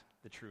fact,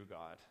 the true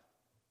God.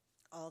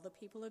 All the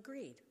people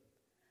agreed.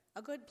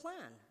 A good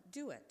plan.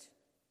 Do it.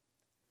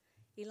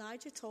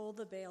 Elijah told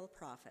the Baal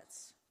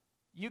prophets,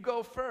 You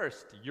go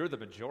first. You're the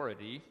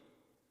majority.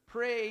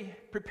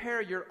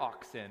 Prepare your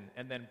oxen,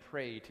 and then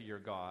pray to your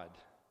God.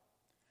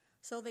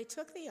 So they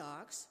took the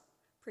ox,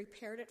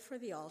 prepared it for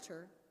the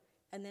altar,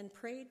 and then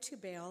prayed to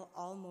Baal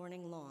all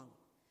morning long.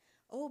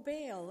 "O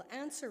Baal,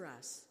 answer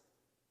us."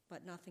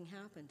 But nothing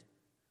happened,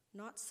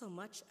 not so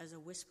much as a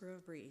whisper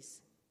of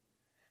breeze.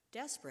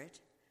 Desperate,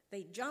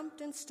 they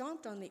jumped and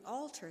stomped on the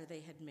altar they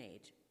had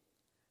made.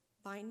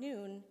 By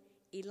noon,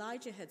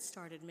 Elijah had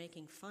started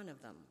making fun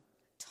of them,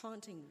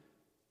 taunting.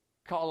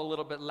 Call a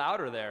little bit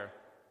louder there.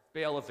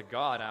 Baal is a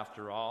god,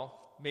 after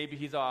all. Maybe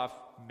he's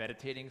off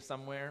meditating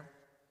somewhere.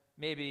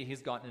 Maybe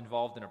he's gotten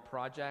involved in a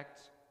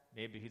project.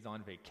 Maybe he's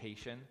on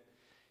vacation.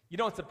 You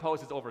don't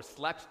suppose he's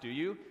overslept, do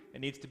you? And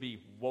needs to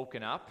be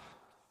woken up?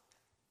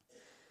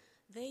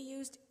 They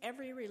used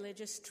every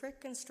religious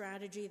trick and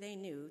strategy they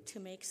knew to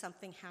make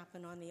something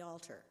happen on the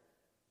altar.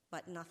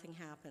 But nothing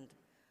happened,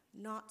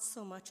 not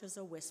so much as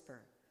a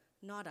whisper,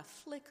 not a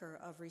flicker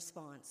of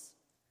response.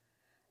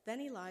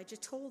 Then Elijah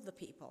told the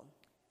people,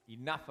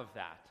 Enough of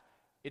that.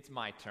 It's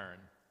my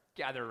turn.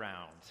 Gather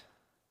round.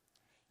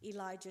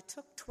 Elijah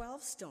took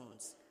 12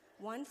 stones,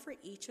 one for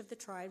each of the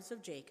tribes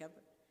of Jacob,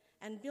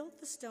 and built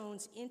the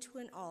stones into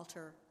an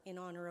altar in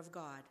honor of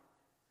God.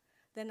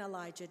 Then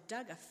Elijah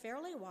dug a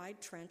fairly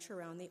wide trench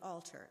around the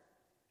altar.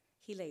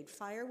 He laid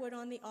firewood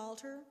on the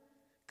altar,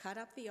 cut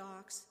up the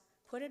ox,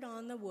 put it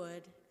on the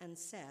wood, and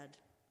said,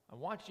 I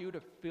want you to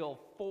fill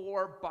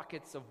 4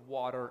 buckets of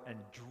water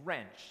and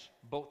drench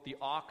both the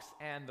ox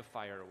and the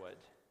firewood.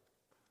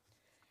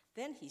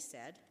 Then he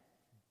said,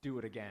 Do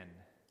it again.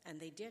 and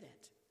they did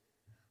it.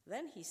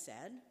 Then he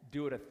said,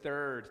 Do it a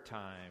 3rd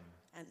time.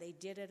 and they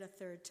did it a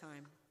 3rd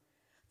time.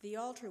 The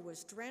altar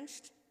was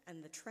drenched,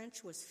 and the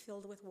trench was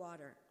filled with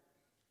water.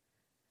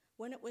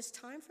 When it was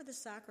time for the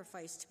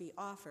sacrifice to be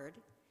offered,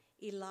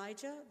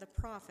 Elijah the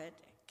prophet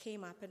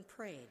came up and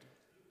prayed.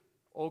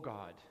 O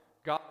God,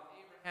 God of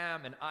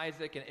Abraham and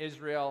Isaac and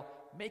Israel,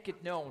 make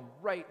it known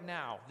right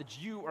now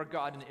that you are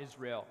God in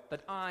Israel,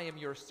 that I am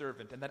your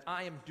servant, and that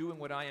I am doing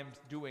what I am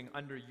doing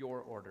under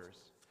your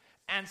orders.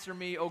 Answer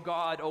me, O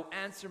God,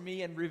 answer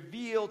me, and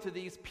reveal to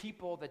these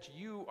people that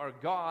you are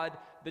God,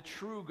 the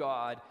true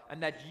God,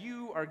 and that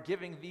you are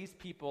giving these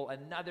people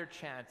another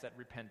chance at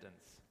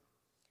repentance.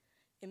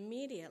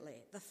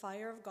 Immediately, the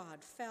fire of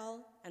God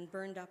fell and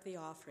burned up the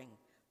offering,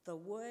 the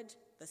wood,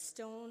 the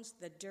stones,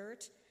 the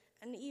dirt,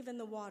 and even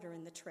the water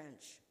in the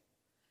trench.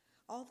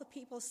 All the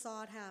people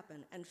saw it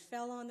happen and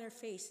fell on their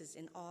faces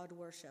in awed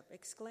worship,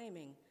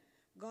 exclaiming,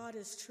 God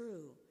is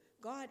true.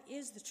 God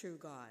is the true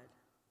God.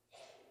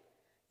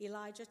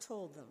 Elijah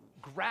told them,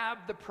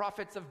 Grab the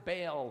prophets of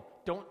Baal.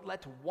 Don't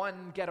let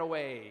one get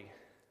away.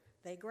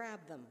 They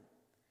grabbed them.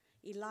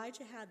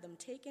 Elijah had them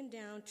taken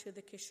down to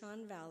the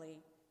Kishon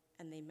Valley,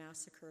 and they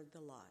massacred the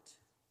lot.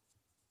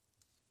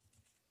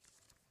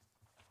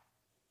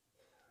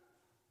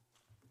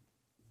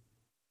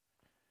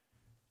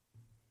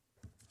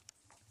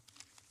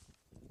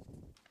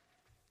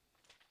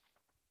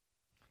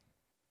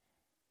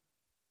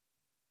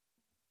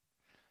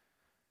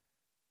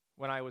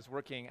 When I was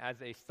working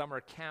as a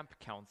summer camp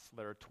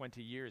counselor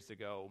 20 years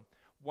ago,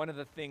 one of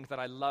the things that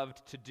I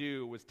loved to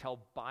do was tell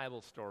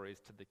Bible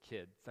stories to the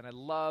kids, and I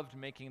loved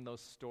making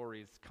those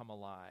stories come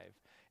alive.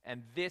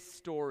 And this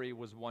story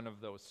was one of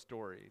those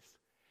stories.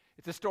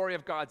 It's a story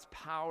of God's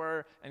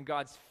power and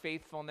God's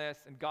faithfulness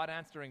and God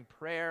answering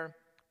prayer.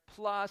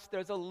 Plus,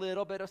 there's a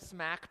little bit of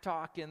smack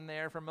talk in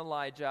there from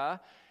Elijah,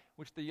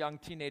 which the young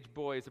teenage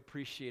boys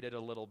appreciated a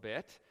little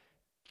bit.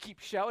 Keep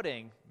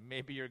shouting,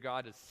 maybe your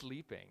God is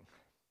sleeping.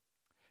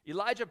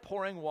 Elijah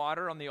pouring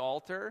water on the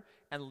altar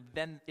and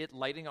then it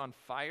lighting on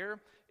fire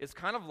is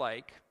kind of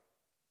like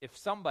if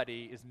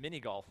somebody is mini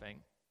golfing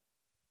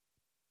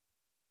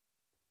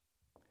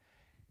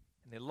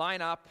and they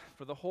line up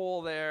for the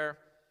hole there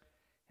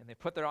and they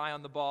put their eye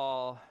on the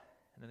ball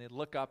and then they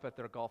look up at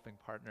their golfing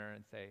partner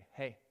and say,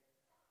 hey,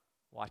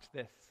 watch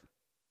this.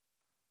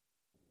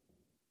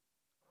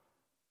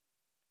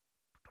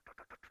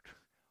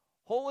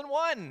 Hole in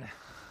one.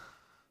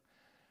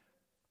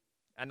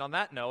 And on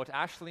that note,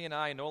 Ashley and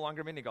I no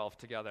longer mini golf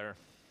together.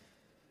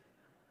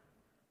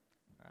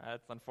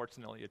 That's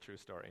unfortunately a true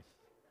story.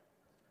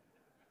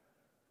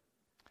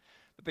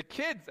 But the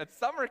kids at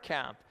summer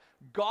camp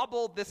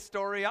gobbled this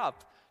story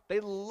up. They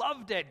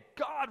loved it.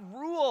 God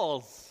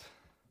rules.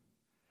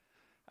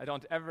 I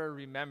don't ever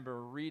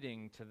remember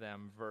reading to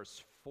them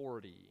verse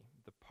 40,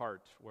 the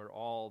part where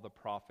all the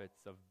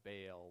prophets of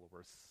Baal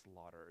were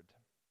slaughtered.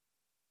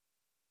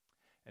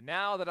 And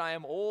now that I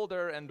am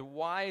older and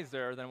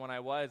wiser than when I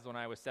was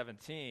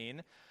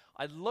 17,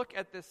 I look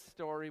at this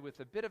story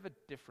with a bit of a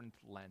different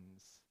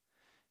lens.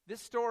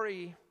 This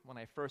story, when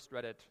I first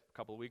read it a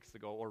couple weeks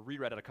ago, or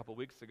reread it a couple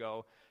weeks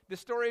ago, this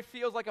story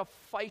feels like a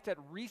fight at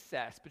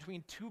recess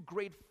between two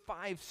grade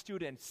 5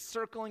 students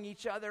circling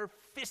each other,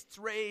 fists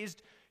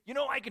raised. You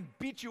know I can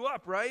beat you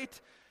up, right?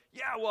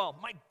 Yeah, well,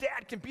 my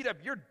dad can beat up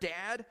your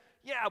dad.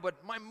 Yeah,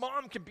 but my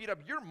mom can beat up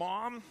your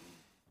mom.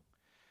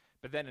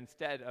 But then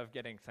instead of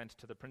getting sent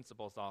to the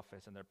principal's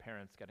office and their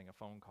parents getting a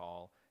phone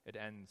call, it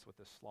ends with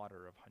the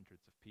slaughter of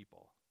hundreds of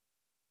people.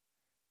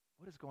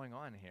 What is going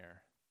on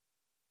here?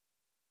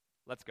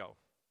 Let's go.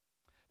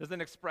 There's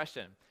an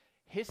expression.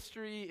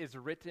 History is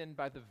written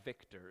by the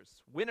victors.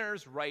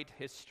 Winners write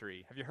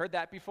history. Have you heard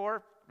that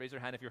before? Raise your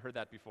hand if you heard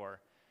that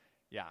before.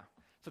 Yeah.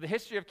 So the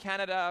history of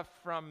Canada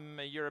from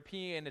a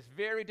European is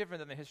very different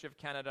than the history of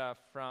Canada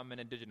from an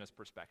Indigenous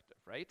perspective,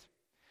 right?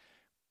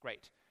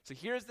 Great. So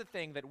here's the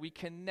thing that we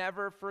can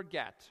never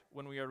forget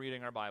when we are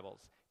reading our Bibles.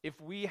 If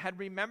we had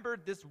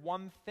remembered this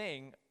one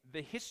thing,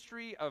 the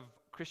history of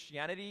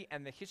Christianity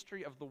and the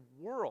history of the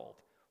world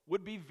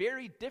would be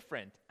very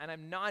different, and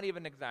I'm not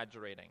even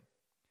exaggerating.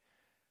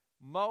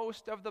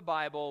 Most of the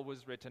Bible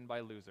was written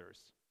by losers.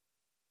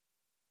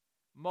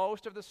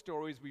 Most of the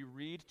stories we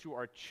read to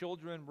our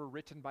children were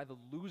written by the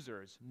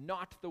losers,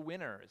 not the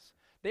winners.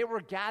 They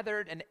were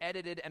gathered and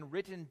edited and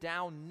written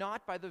down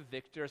not by the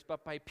victors,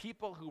 but by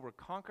people who were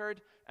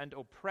conquered and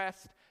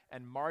oppressed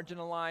and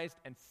marginalized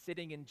and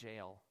sitting in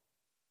jail.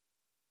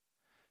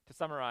 To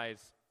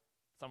summarize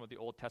some of the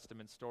Old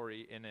Testament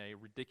story in a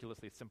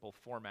ridiculously simple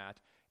format,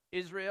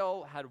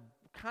 Israel had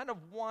kind of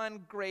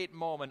one great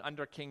moment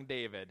under King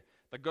David,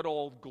 the good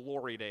old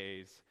glory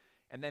days.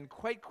 And then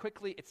quite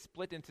quickly it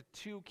split into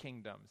two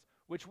kingdoms,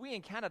 which we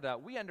in Canada,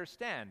 we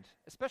understand,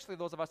 especially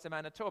those of us in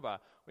Manitoba.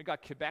 We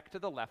got Quebec to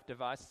the left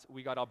of us,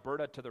 we got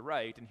Alberta to the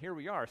right, and here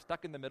we are,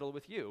 stuck in the middle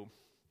with you.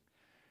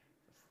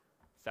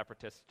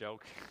 Separatist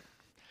joke.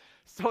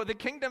 So the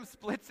kingdom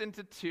splits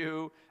into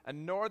two, a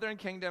northern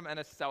kingdom and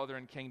a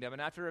southern kingdom.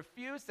 And after a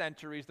few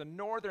centuries, the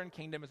northern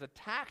kingdom is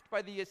attacked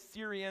by the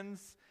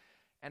Assyrians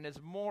and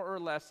is more or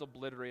less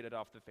obliterated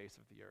off the face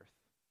of the earth.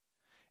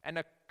 And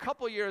a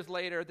couple years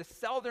later, the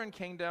southern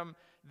kingdom,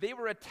 they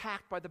were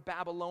attacked by the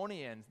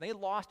Babylonians. They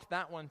lost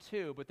that one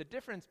too, but the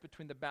difference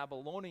between the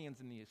Babylonians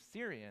and the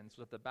Assyrians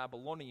was that the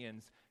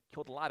Babylonians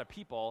killed a lot of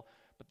people,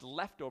 but the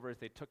leftovers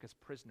they took as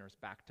prisoners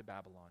back to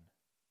Babylon.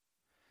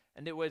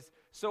 And it was,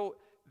 so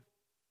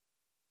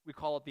we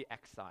call it the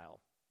exile.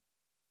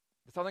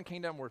 The southern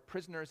kingdom were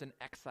prisoners in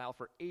exile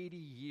for 80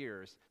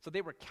 years. So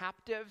they were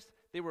captives,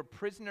 they were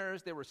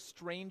prisoners, they were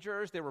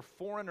strangers, they were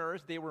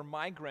foreigners, they were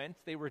migrants,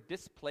 they were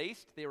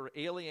displaced, they were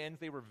aliens,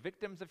 they were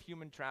victims of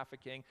human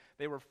trafficking,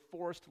 they were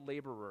forced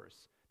laborers.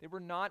 They were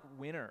not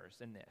winners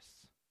in this.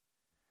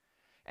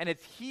 And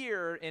it's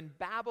here in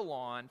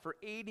Babylon for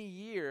 80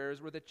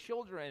 years where the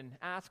children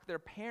ask their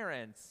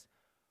parents,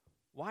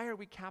 why are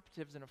we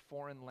captives in a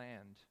foreign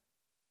land?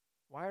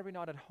 Why are we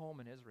not at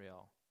home in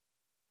Israel?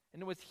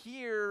 And it was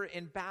here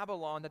in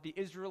Babylon that the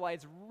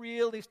Israelites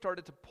really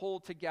started to pull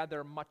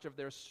together much of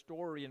their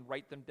story and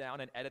write them down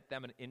and edit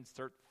them and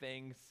insert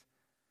things.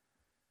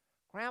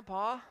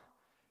 Grandpa,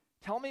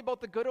 tell me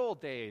about the good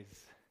old days.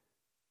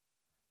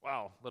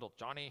 Well, little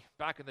Johnny,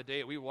 back in the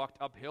day we walked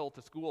uphill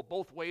to school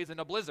both ways in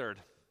a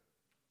blizzard.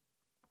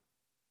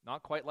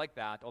 Not quite like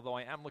that, although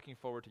I am looking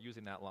forward to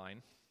using that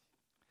line.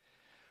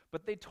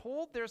 But they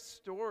told their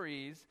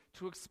stories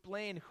to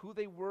explain who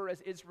they were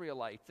as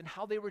Israelites and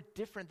how they were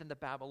different than the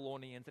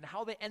Babylonians and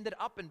how they ended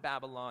up in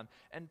Babylon.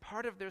 And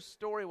part of their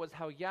story was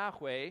how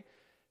Yahweh,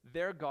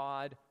 their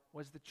God,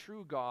 was the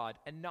true God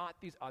and not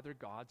these other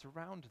gods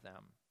around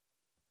them.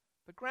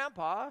 But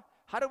Grandpa,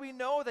 how do we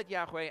know that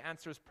Yahweh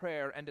answers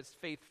prayer and is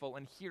faithful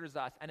and hears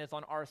us and is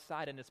on our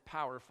side and is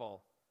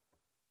powerful?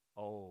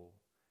 Oh,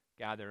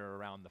 gather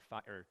around the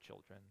fire,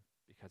 children,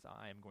 because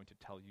I am going to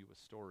tell you a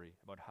story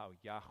about how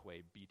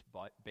Yahweh beat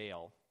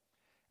Baal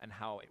and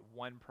how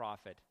one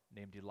prophet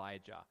named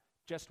Elijah,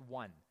 just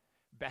one,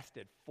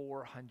 bested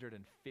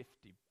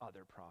 450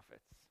 other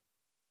prophets.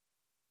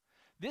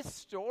 This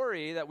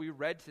story that we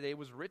read today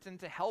was written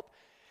to help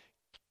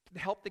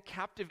the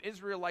captive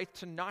Israelites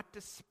to not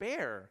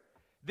despair.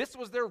 This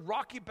was their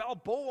Rocky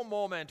Balboa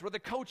moment where the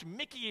coach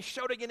Mickey is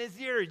shouting in his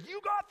ear,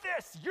 "You got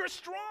this! You're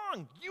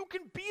strong! You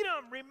can beat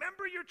them!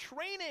 Remember your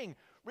training!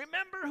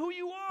 Remember who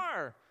you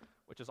are!"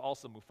 Which is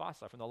also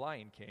Mufasa from The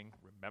Lion King.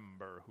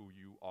 Remember who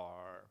you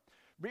are.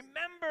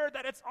 Remember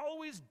that it's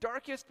always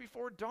darkest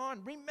before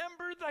dawn.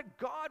 Remember that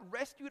God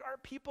rescued our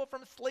people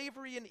from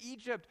slavery in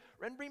Egypt.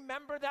 And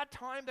remember that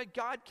time that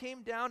God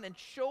came down and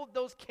showed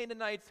those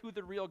Canaanites who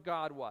the real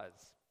God was.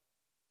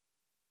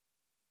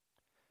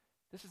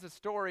 This is a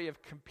story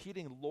of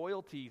competing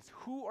loyalties.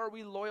 Who are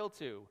we loyal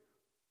to?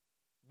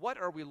 What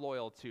are we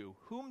loyal to?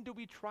 Whom do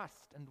we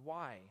trust and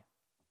why?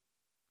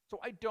 So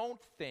I don't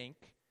think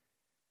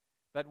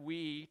that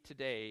we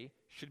today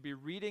should be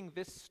reading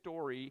this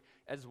story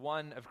as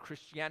one of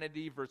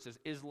Christianity versus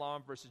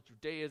Islam versus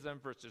Judaism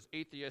versus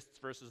atheists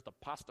versus the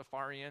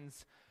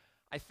Pastafarians.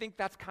 I think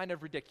that's kind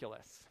of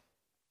ridiculous.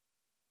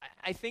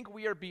 I think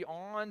we are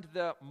beyond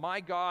the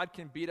my God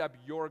can beat up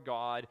your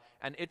God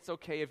and it's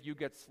okay if you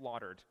get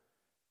slaughtered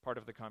part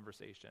of the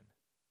conversation.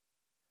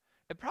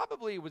 It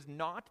probably was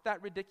not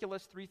that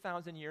ridiculous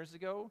 3,000 years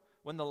ago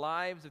when the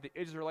lives of the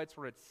Israelites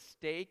were at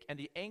stake and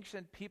the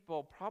ancient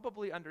people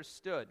probably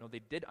understood, no, they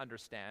did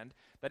understand,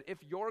 that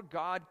if your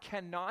God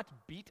cannot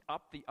beat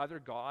up the other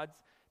gods,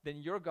 then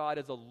your God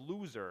is a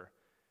loser.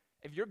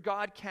 If your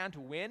God can't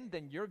win,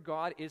 then your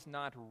God is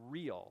not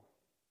real.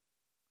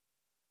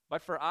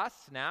 But for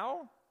us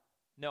now,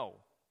 no.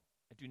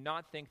 I do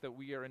not think that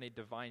we are in a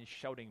divine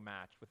shouting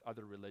match with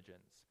other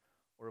religions,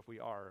 or if we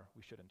are,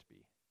 we shouldn't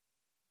be.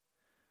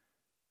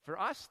 For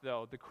us,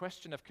 though, the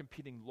question of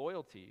competing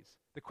loyalties,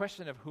 the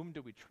question of whom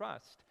do we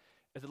trust,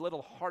 is a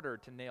little harder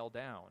to nail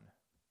down.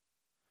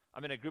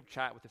 I'm in a group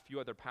chat with a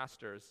few other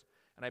pastors,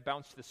 and I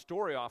bounced the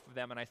story off of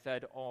them, and I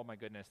said, oh my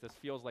goodness, this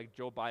feels like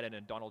Joe Biden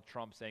and Donald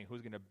Trump saying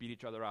who's going to beat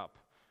each other up.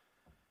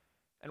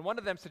 And one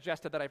of them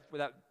suggested that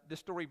this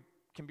story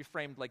can be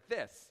framed like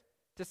this.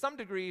 To some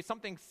degree,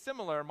 something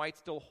similar might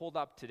still hold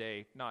up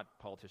today, not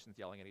politicians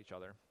yelling at each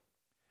other.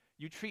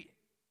 You treat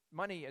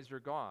money as your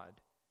God.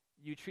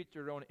 You treat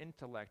your own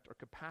intellect or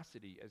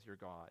capacity as your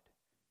God.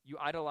 You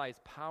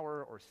idolize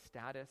power or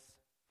status,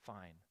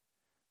 fine.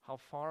 How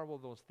far will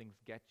those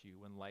things get you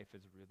when life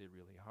is really,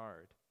 really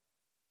hard?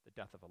 The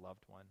death of a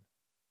loved one,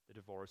 the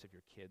divorce of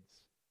your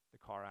kids, the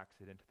car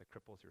accident that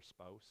cripples your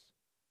spouse.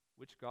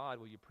 Which God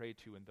will you pray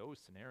to in those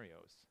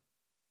scenarios?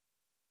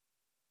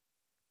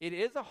 It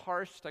is a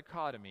harsh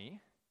dichotomy,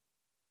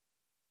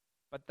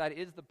 but that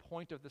is the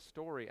point of the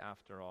story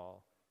after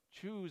all.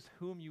 Choose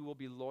whom you will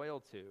be loyal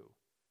to.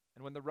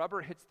 And when the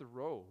rubber hits the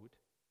road,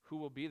 who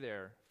will be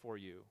there for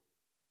you?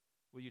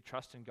 Will you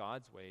trust in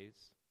God's ways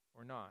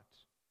or not?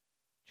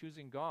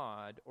 Choosing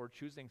God or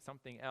choosing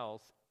something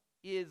else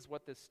is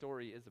what this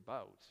story is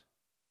about.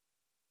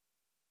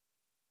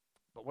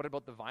 But what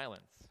about the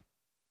violence?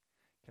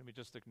 Can we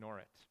just ignore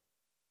it?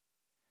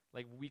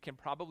 Like, we can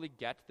probably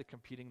get the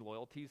competing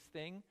loyalties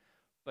thing,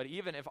 but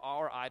even if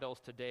our idols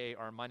today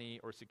are money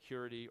or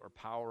security or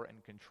power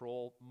and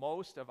control,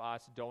 most of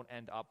us don't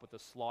end up with the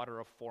slaughter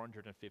of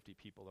 450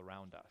 people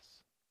around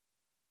us.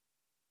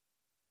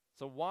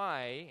 So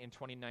why, in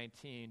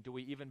 2019, do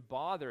we even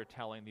bother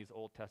telling these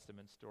Old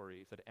Testament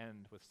stories that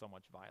end with so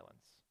much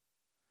violence?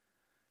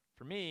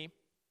 For me,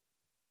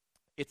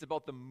 it's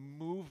about the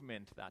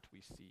movement that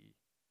we see.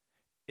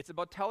 It's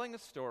about telling a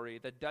story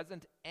that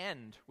doesn't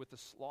end with the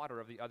slaughter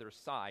of the other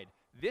side.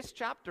 This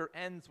chapter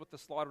ends with the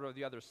slaughter of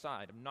the other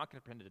side. I'm not going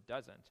to pretend it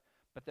doesn't,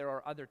 but there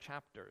are other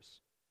chapters.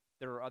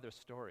 There are other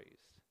stories.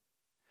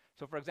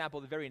 So, for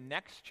example, the very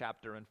next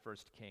chapter in 1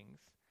 Kings,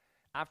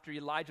 after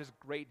Elijah's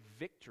great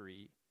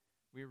victory,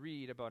 we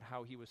read about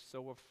how he was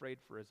so afraid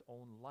for his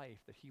own life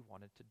that he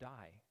wanted to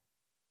die.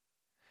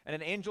 And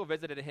an angel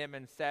visited him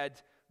and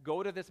said,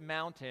 "Go to this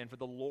mountain, for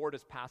the Lord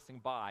is passing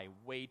by.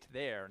 Wait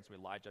there." And so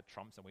Elijah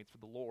trumps and waits for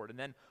the Lord. And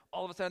then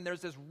all of a sudden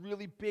there's this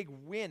really big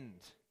wind.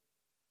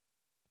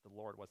 The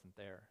Lord wasn't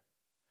there.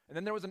 And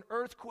then there was an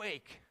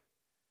earthquake.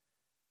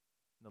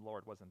 And the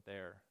Lord wasn't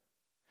there.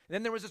 And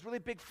then there was this really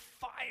big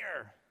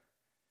fire.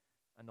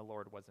 And the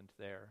Lord wasn't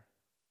there.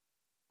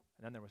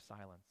 And then there was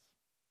silence.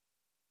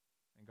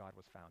 And God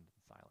was found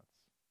in silence.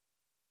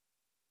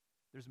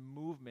 There's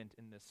movement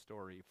in this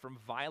story, from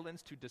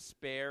violence to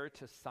despair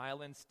to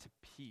silence to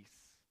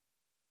peace.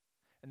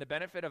 And the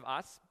benefit of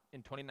us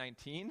in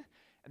 2019,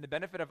 and the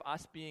benefit of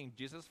us being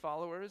Jesus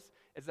followers,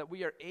 is that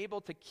we are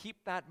able to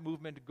keep that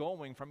movement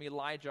going from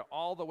Elijah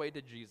all the way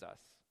to Jesus.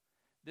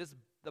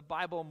 The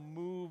Bible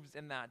moves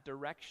in that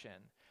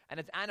direction. And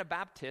as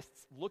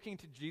Anabaptists, looking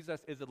to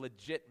Jesus is a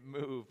legit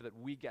move that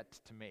we get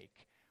to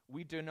make.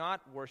 we do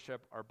not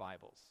worship our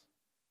Bibles.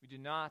 We do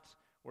not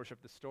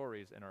worship the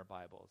stories in our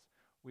Bibles.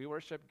 We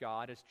worship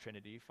God as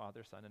Trinity,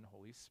 Father, Son, and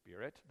Holy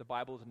Spirit. The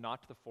Bible is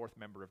not the fourth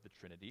member of the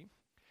Trinity.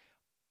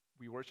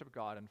 We worship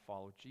God and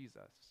follow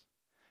Jesus.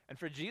 And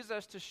for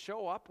Jesus to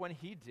show up when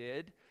he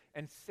did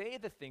and say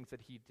the things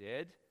that he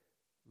did,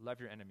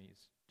 love your enemies,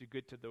 do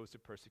good to those who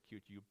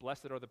persecute you,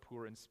 blessed are the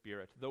poor in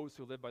spirit, those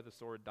who live by the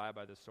sword die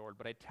by the sword.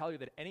 But I tell you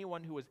that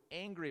anyone who is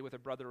angry with a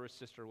brother or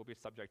sister will be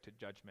subject to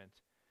judgment.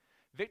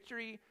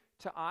 Victory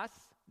to us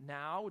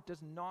now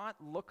does not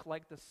look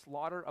like the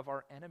slaughter of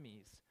our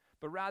enemies,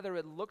 but rather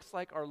it looks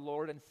like our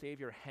Lord and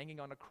Savior hanging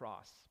on a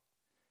cross,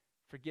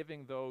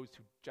 forgiving those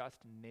who just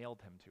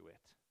nailed him to it.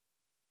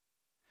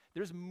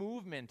 There's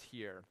movement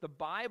here. The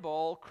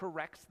Bible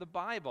corrects the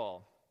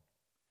Bible.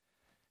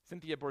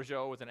 Cynthia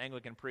Bourgeau was an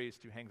Anglican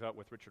priest who hangs out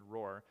with Richard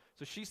Rohr.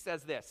 So she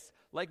says this: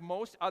 like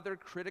most other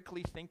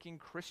critically thinking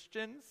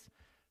Christians,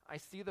 I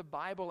see the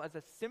Bible as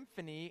a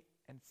symphony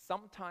and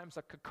sometimes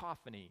a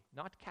cacophony,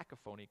 not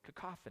cacophony,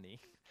 cacophony,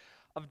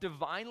 of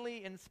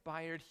divinely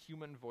inspired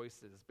human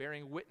voices,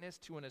 bearing witness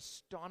to an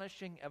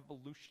astonishing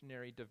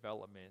evolutionary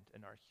development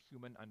in our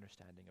human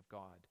understanding of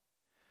God.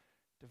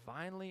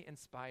 Divinely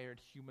inspired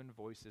human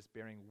voices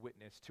bearing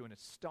witness to an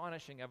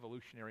astonishing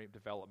evolutionary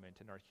development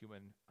in our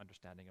human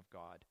understanding of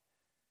God.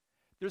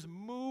 There's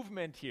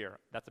movement here.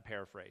 That's a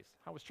paraphrase.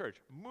 How was church?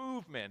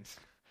 Movement.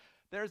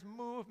 There's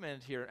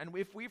movement here. And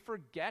if we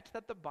forget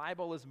that the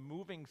Bible is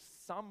moving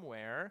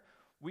somewhere,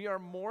 we are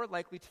more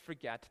likely to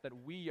forget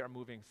that we are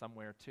moving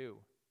somewhere too.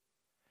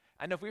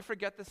 And if we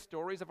forget the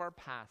stories of our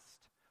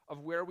past,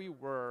 of where we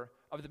were,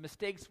 of the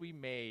mistakes we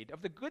made,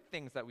 of the good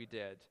things that we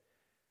did,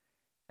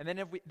 and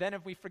then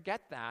if we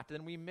forget that,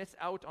 then we miss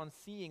out on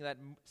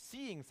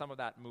seeing some of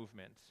that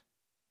movement.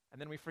 And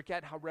then we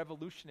forget how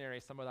revolutionary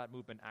some of that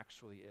movement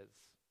actually is.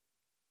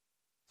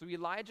 So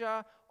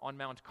Elijah on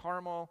Mount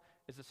Carmel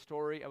is a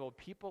story about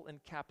people in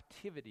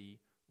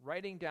captivity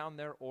writing down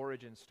their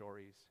origin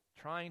stories,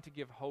 trying to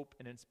give hope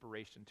and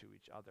inspiration to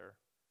each other.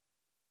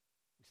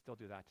 We still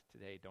do that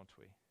today, don't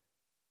we?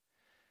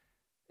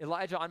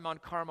 Elijah on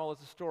Mount Carmel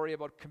is a story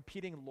about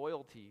competing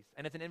loyalties,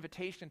 and it's an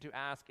invitation to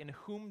ask, in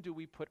whom do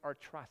we put our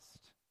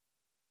trust?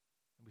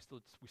 And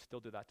we still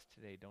do that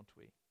today, don't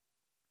we?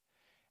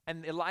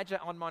 And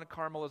Elijah on Mount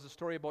Carmel is a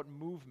story about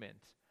movement,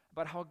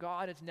 about how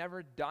God is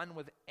never done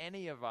with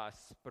any of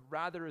us, but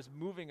rather is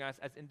moving us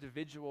as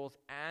individuals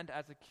and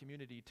as a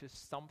community to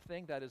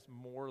something that is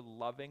more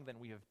loving than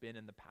we have been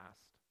in the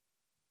past.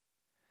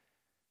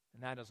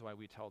 And that is why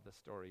we tell this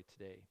story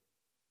today.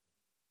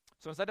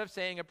 So instead of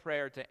saying a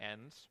prayer to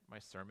end my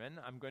sermon,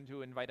 I'm going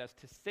to invite us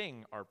to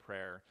sing our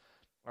prayer.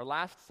 Our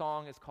last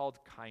song is called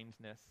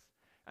Kindness,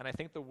 and I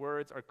think the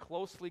words are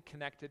closely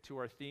connected to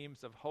our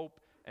themes of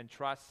hope and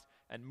trust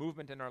and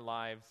movement in our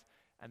lives,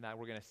 and that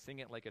we're going to sing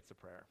it like it's a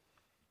prayer.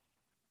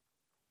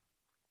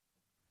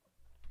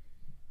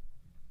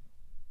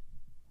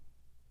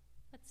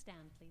 Let's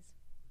stand, please.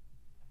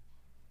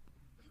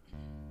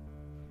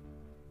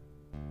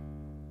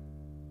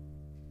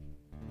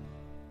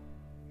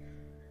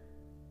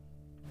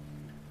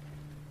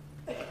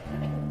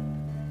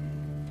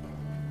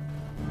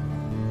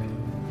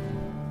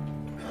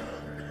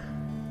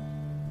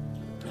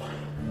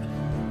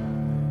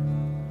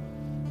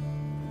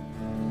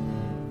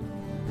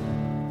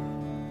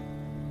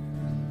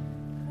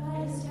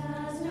 Christ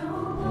has no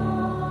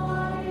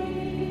body,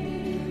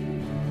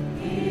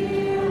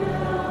 here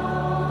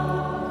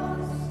on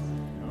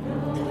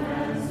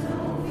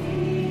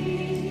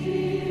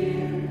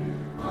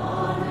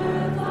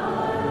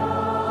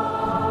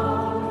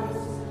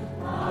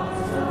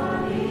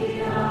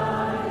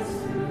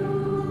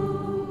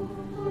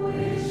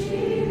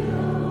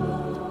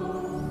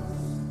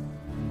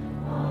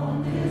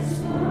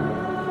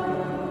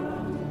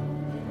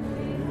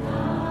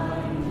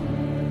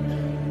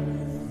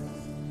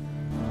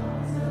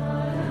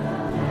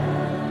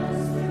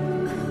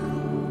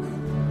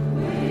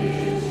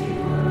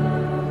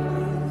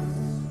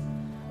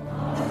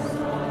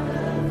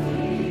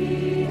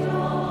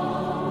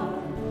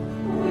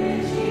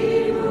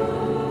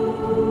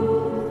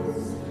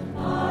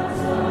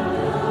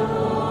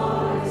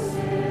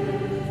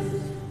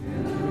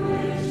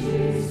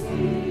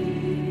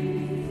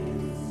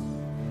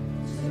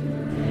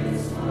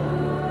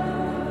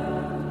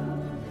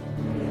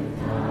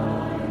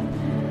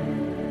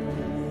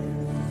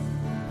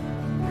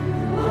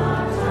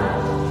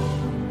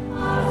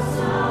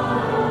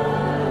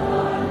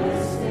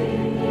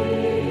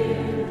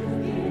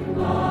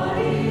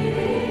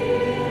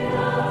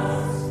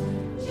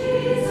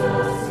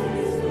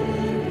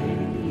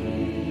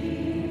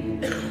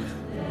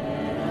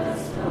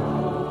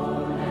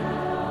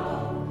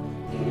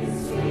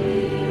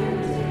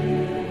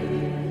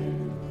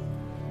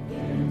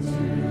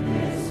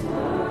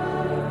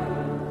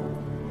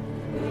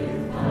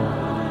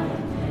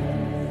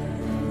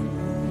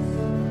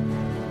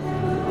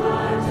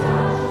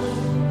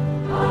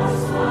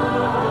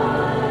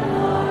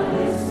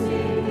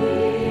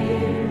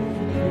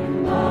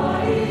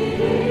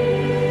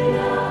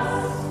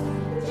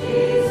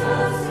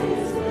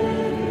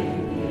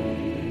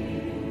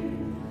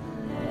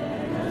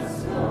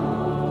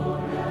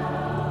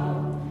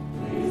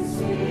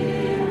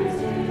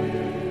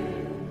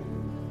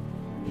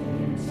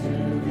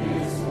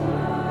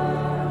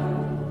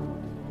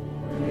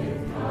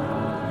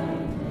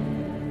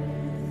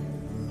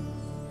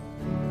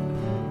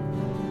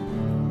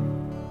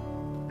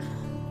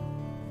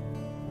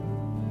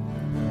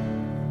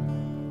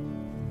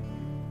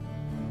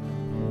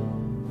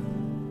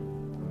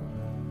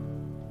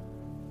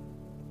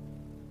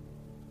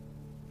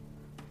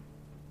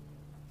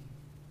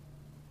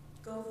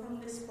go from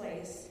this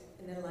place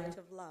in the light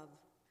of love,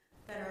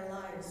 that our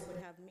lives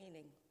would have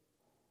meaning.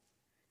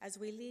 As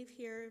we leave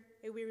here,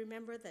 may we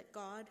remember that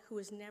God, who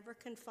is never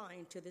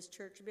confined to this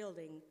church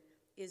building,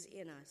 is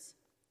in us.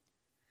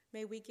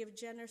 May we give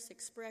generous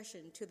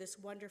expression to this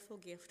wonderful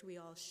gift we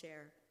all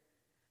share,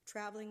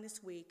 traveling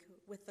this week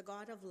with the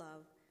God of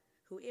love,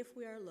 who, if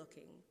we are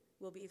looking,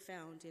 will be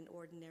found in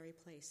ordinary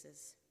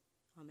places.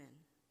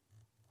 Amen.